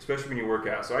especially when you work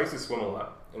out. So I used to swim a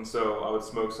lot, and so I would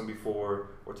smoke some before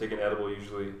or take an edible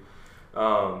usually.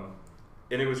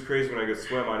 And it was crazy when I could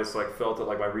swim. I just like felt that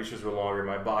like my reaches were longer,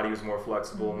 my body was more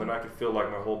flexible, and then I could feel like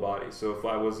my whole body. So if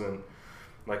I wasn't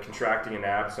like contracting an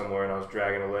ab somewhere and I was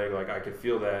dragging a leg, like I could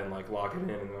feel that and like lock it in,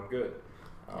 and I'm good.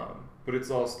 But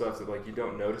it's all stuff that like you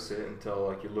don't notice it until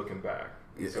like you're looking back.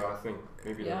 Yeah. So I think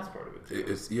maybe that's part of it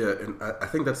too. And I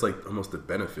think that's like almost the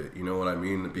benefit. You know what I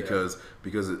mean? Because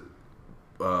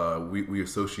we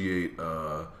associate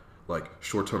like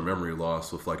short-term memory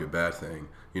loss with like a bad thing.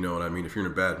 You know what I mean? If you're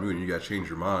in a bad mood and you got to change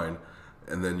your mind,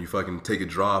 and then you fucking take a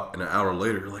drop, and an hour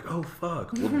later you're like, oh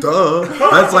fuck, well duh.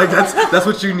 That's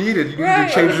what you needed. You needed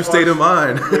to change your state of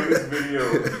mind. There was this video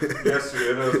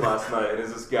yesterday, I know it was last night, and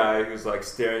there's this guy who's like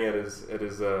staring at his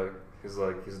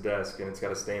desk, and it's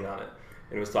got a stain on it.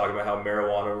 And it was talking about how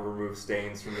marijuana removes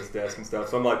stains from his desk and stuff.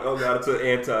 So I'm like, oh god, it's an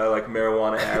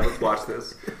anti-marijuana ad. Let's watch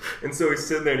this. And so he's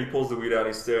sitting there and he pulls the weed out and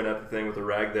he's staring at the thing with a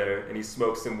rag there, and he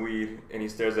smokes some weed and he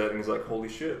stares at it and he's like, holy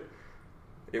shit,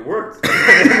 it worked.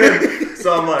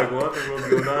 So I'm like, what the hell's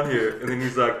going on here? And then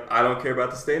he's like, I don't care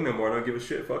about the stain no more. I don't give a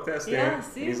shit. Fuck that stain. Yeah,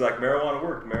 see? And he's like, marijuana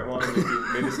worked.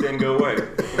 Marijuana made the stain go away.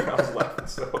 And I was laughing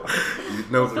so hard.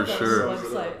 No, for sure.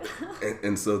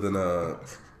 And so then,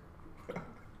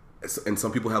 and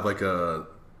some people have like a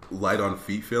light on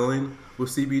feet feeling with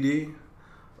CBD.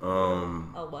 A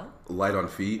what? Light on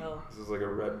feet. Oh. This is like a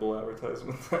Red Bull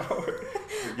advertisement. I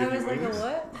was like, a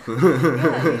what?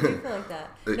 Yeah, you do feel like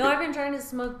that. No, I've been trying to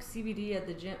smoke CBD at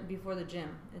the gym before the gym.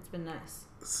 It's been nice.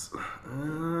 It's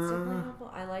definitely helpful.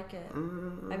 I like it.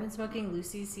 I've been smoking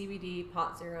Lucy's CBD,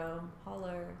 Pot Zero,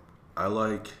 Holler. I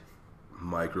like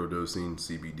microdosing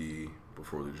CBD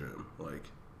before the gym, like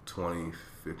 20,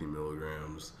 50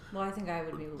 milligrams. Well, I think I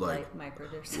would be like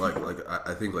microdosing.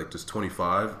 I think like just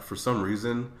 25. For some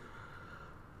reason,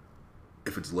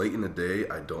 if it's late in the day,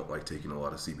 I don't like taking a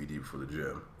lot of CBD before the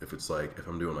gym. If it's like, if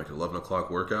I'm doing like 11 o'clock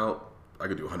workout, I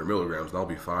could do 100 milligrams and I'll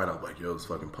be fine. I'm like, yo, this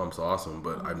fucking pump's awesome.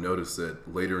 But I've noticed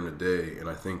that later in the day, and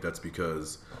I think that's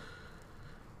because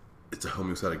it's a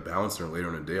homeostatic balancer, and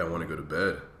later in the day I want to go to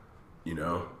bed, you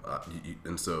know?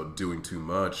 And so doing too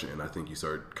much, and I think you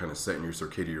start kind of setting your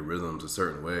circadian rhythms a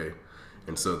certain way.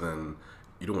 And so then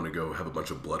you don't want to go have a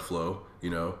bunch of blood flow, you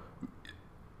know?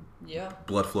 Yeah.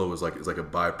 Blood flow is like a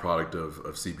byproduct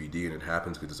of CBD, and it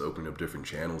happens because it's opening up different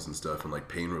channels and stuff, and like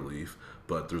pain relief.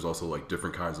 But there's also like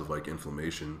different kinds of like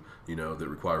inflammation, you know, that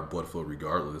require blood flow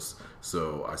regardless.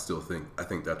 So I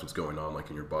think that's what's going on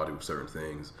like in your body with certain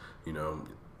things, you know.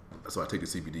 So I take the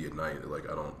CBD at night. Like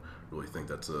I don't really think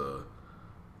that's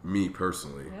me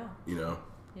personally, you know.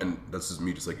 Yeah. And that's just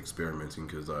me just like experimenting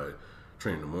because I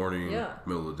train in the morning,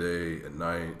 middle of the day, at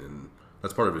night, and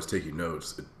that's part of it is taking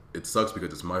notes. It sucks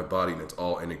because it's my body and it's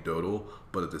all anecdotal,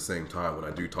 but at the same time, when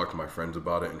I do talk to my friends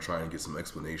about it and try and get some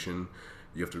explanation,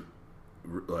 you have to,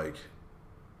 like,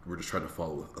 we're just trying to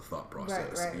follow a thought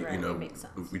process. Right. You know, it makes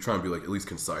sense. we try and be like at least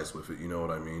concise with it. You know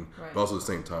what I mean? Right. But also at the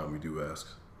same time, we do ask.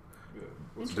 Yeah.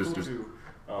 What's cool too,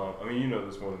 I mean, you know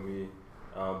this more than me.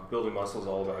 Building muscle is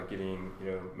all about getting,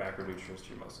 you know, macronutrients to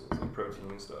your muscles, like protein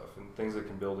and stuff, and things that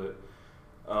can build it.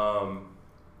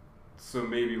 So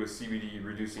maybe with CBD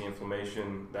reducing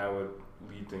inflammation, that would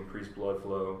lead to increased blood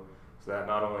flow. So that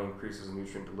not only increases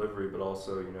nutrient delivery, but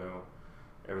also, you know,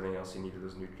 everything else you need of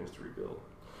those nutrients to rebuild.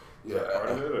 Is that part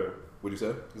of it, or what'd you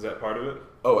say? Is that part of it?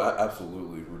 Oh,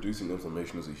 absolutely. Reducing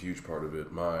inflammation is a huge part of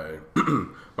it. My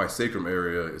my sacrum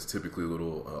area is typically a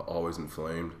little always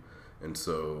inflamed, and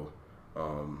so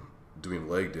doing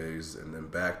leg days and then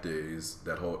back days,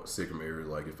 that whole sacrum area,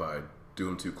 like if I do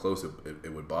them too close,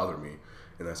 it would bother me.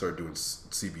 And I started doing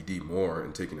CBD more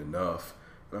and taking enough,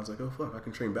 and I was like, oh fuck, I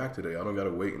can train back today. I don't got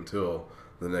to wait until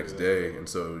the next day. And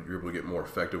so you're able to get more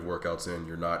effective workouts in.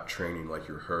 You're not training like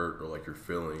you're hurt or like you're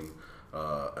feeling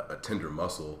a tender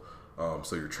muscle.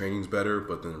 So your training's better,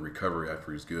 but then the recovery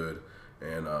after is good.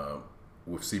 And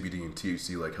with CBD and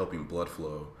THC, like helping blood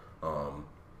flow.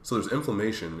 So there's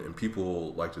inflammation, and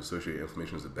people like to associate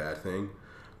inflammation as a bad thing.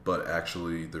 But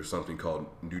actually, there's something called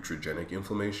nutrigenic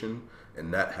inflammation,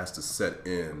 and that has to set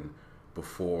in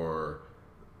before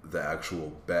the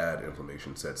actual bad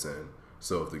inflammation sets in.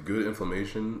 So if the good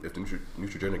inflammation, if the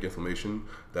nutrigenic inflammation,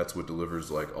 that's what delivers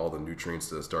like all the nutrients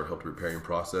to start help the repairing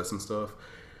process and stuff.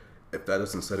 If that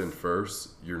doesn't set in first,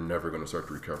 you're never going to start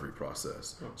the recovery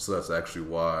process. Oh. So that's actually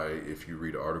why if you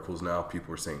read articles now,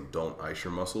 people are saying don't ice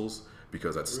your muscles,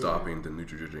 because that's stopping the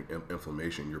nutrigenic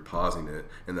inflammation. You're pausing it,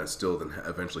 and that still then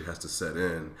eventually has to set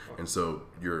in. And so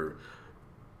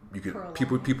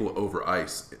people over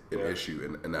ice an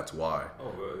issue, and that's why.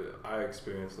 Oh, I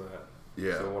experienced that.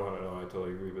 Yeah. So 100, I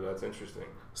totally agree, but that's interesting.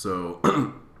 So,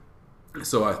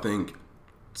 so I think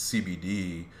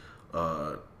CBD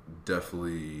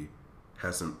definitely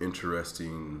has some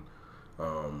interesting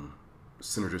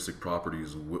synergistic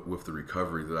properties with the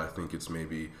recovery that I think it's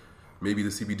maybe the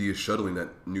CBD is shuttling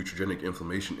that nutrigenic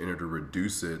inflammation in order to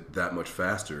reduce it that much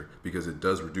faster, because it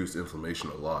does reduce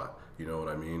inflammation a lot. You know what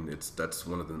I mean? That's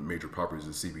one of the major properties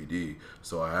of CBD.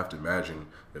 So I have to imagine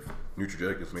if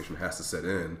nutrigenic inflammation has to set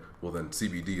in, well then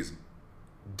CBD is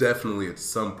definitely at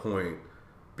some point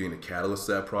being a catalyst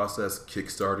to that process,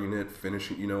 kickstarting it,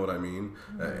 finishing, you know what I mean?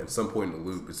 At some point in the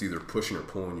loop, it's either pushing or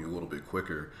pulling you a little bit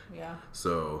quicker. Yeah.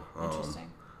 So,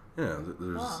 interesting. Yeah,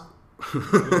 there's... Wow.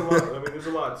 There's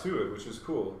a lot to it, which is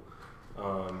cool.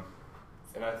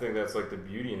 And I think that's like the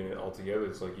beauty in it altogether.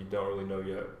 It's like you don't really know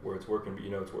yet where it's working, but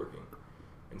you know it's working.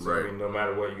 And so, I mean, no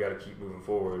matter what, you got to keep moving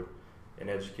forward and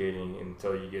educating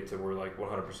until you get to where like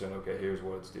 100%, okay, here's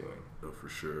what it's doing. Oh, for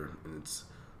sure. And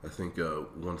I think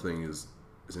one thing is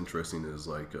interesting is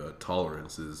like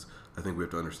tolerance is, I think we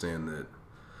have to understand that,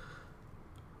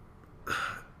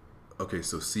 okay,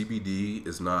 so CBD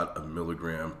is not a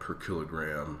milligram per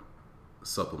kilogram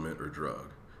supplement or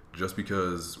drug. Just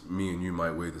because me and you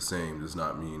might weigh the same does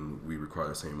not mean we require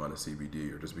the same amount of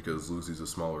CBD, or just because Lucy's a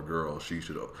smaller girl, she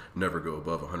should never go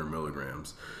above 100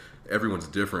 milligrams. Everyone's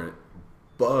different,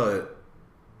 but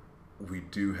we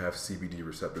do have CBD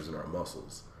receptors in our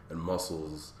muscles, and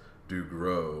muscles do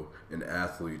grow, and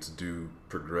athletes do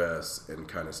progress and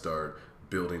kind of start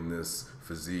building this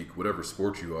physique. Whatever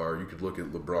sport you are, you could look at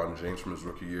LeBron James from his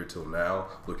rookie year till now,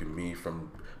 look at me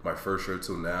from my first year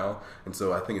till now. And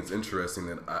so I think it's interesting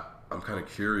that I'm kind of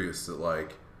curious that,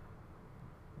 like,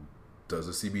 does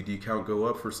the CBD count go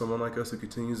up for someone like us who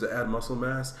continues to add muscle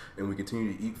mass, and we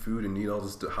continue to eat food and need all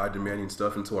this high demanding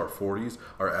stuff until our 40s?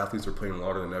 Our athletes are playing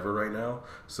longer than ever right now.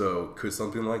 So could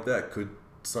something like that, could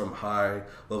some high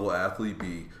level athlete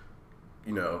be,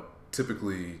 you know,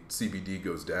 typically CBD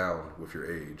goes down with your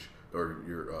age or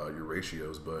your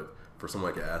ratios, but for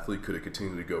someone like an athlete, could it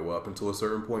continue to go up until a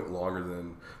certain point, longer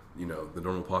than the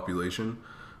normal population?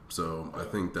 So I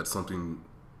think that's something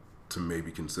to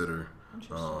maybe consider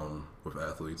with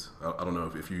athletes. I don't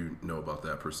know if you know about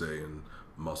that per se, and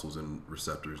muscles and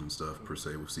receptors and stuff per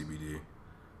se with CBD.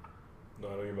 No,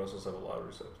 I know your muscles have a lot of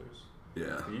receptors.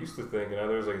 Yeah. I used to think, and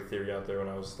there was like a theory out there when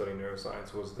I was studying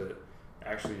neuroscience, was that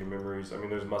actually your memories, I mean,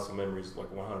 there's muscle memories like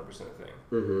 100% thing,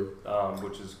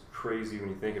 which is crazy when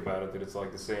you think about it, that it's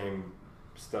like the same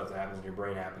stuff that happens in your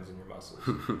brain happens in your muscles.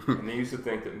 And they used to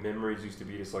think that memories used to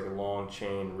be just like a long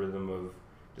chain rhythm of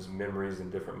just memories in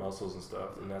different muscles and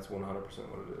stuff, and that's 100%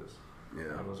 what it is.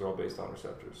 Yeah. And those are all based on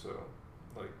receptors. So,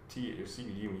 like your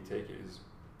CBD, when you take it,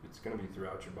 it's going to be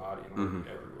throughout your body and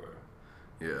everywhere.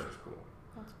 Yeah. Which is cool.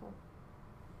 That's cool.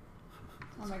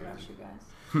 Oh my gosh, you guys.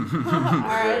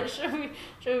 Alright,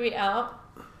 should we be out?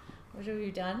 Or should we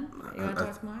be done? You want to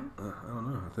talk more? I don't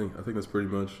know. I think that's pretty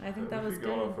much. I think that was Keep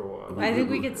going good. on for a while. I think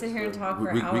we could sit here and talk for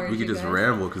hours. We could just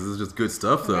ramble because this is just good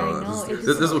stuff, though. I know,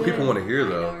 This is what people want to hear,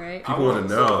 though. I know, right? People want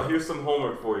to know. So here's some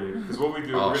homework for you, because what we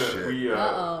do,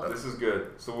 this is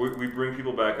good. So we bring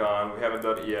people back on. We haven't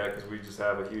done it yet because we just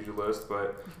have a huge list,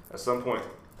 but at some point,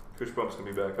 Kush Pump's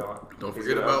gonna be back on. Don't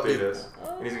forget about me.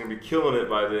 And he's gonna be killing it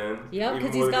by then. Yep,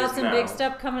 because he's got some big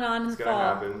stuff coming on in the fall.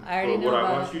 Happen. I already know what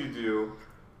about I want you to do,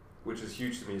 which is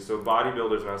huge to me. So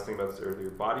bodybuilders, and I was thinking about this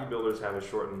earlier, bodybuilders have a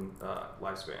shortened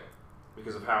lifespan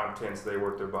because of how intense they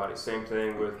work their body. Same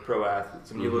thing with pro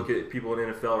athletes. And you look at people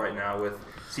in NFL right now with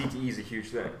CTE is a huge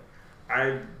thing.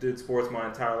 I did sports my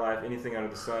entire life, anything under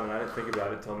the sun, and I didn't think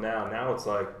about it till now. Now it's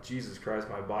like, Jesus Christ,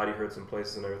 my body hurts in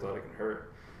places I never thought it could hurt.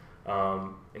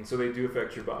 And so they do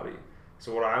affect your body.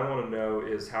 So what I want to know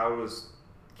is, how does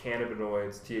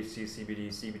cannabinoids, THC, CBD,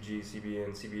 CBG,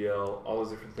 CBN, CBL, all those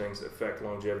different things affect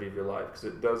longevity of your life? Because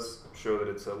it does show that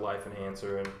it's a life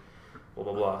enhancer and blah,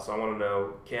 blah, blah. So I want to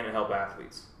know, can it help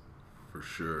athletes? For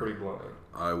sure. Pretty bluntly.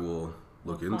 I will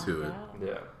look into it.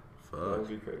 Yeah. Fuck. That would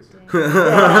be crazy.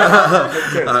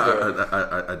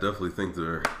 I definitely think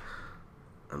they're,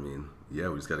 yeah,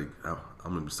 we just got to,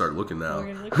 I'm going to start looking now.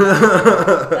 We're gonna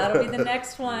look that'll be the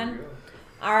next one.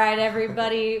 All right,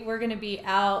 everybody, we're going to be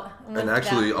out. And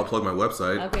actually, I'll plug my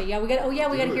website. Okay, yeah, we got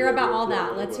to hear about all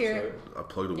that. Let's hear it. I'll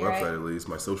plug the website at least,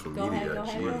 my social media. Go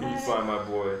ahead. You can find my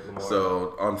boy, Lamar.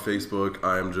 So, on Facebook,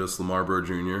 I am just Lamar Bird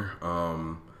Jr.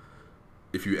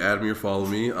 If you add me or follow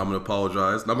me, I'm going to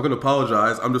apologize. And I'm going to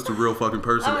apologize. I'm just a real fucking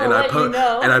person. And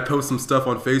I post some stuff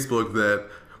on Facebook that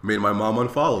made my mom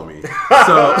unfollow me.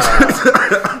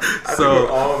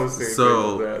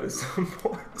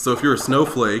 So if you're a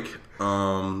snowflake,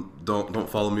 don't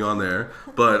follow me on there.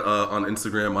 But on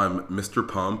Instagram, I'm Mr.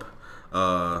 Pump,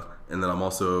 and then I'm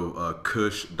also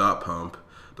Kush.pump.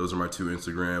 Those are my two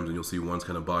Instagrams, and you'll see one's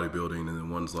kind of bodybuilding, and then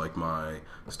one's like my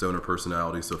stoner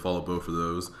personality. So follow both of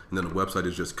those. And then the website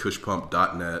is just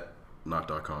kushpump.net, not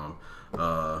 .com.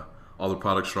 All the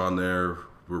products are on there.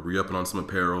 We're re-upping on some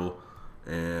apparel.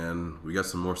 And we got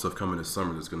some more stuff coming this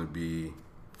summer that's going to be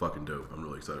fucking dope. I'm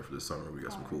really excited for this summer. We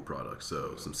got some cool products.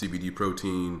 So some CBD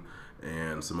protein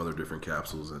and some other different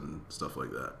capsules and stuff like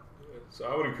that. So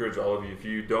I would encourage all of you, if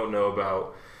you don't know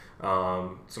about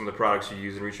some of the products you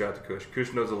use, and reach out to Kush.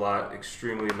 Kush knows a lot,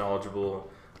 extremely knowledgeable.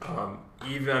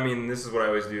 This is what I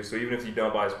always do. So even if you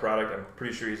don't buy his product, I'm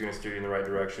pretty sure he's going to steer you in the right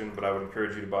direction. But I would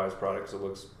encourage you to buy his product because it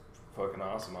looks fucking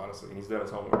awesome, honestly. And he's done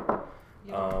his homework.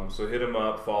 So hit him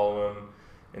up, follow him,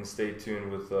 and stay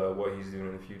tuned with what he's doing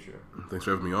in the future. Thanks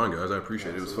for having me on, guys. I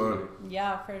appreciate it. It was fun.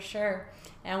 Yeah, for sure.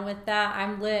 And with that,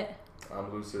 I'm Lit.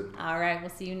 I'm Lucid. All right, we'll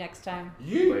see you next time.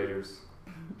 Laters.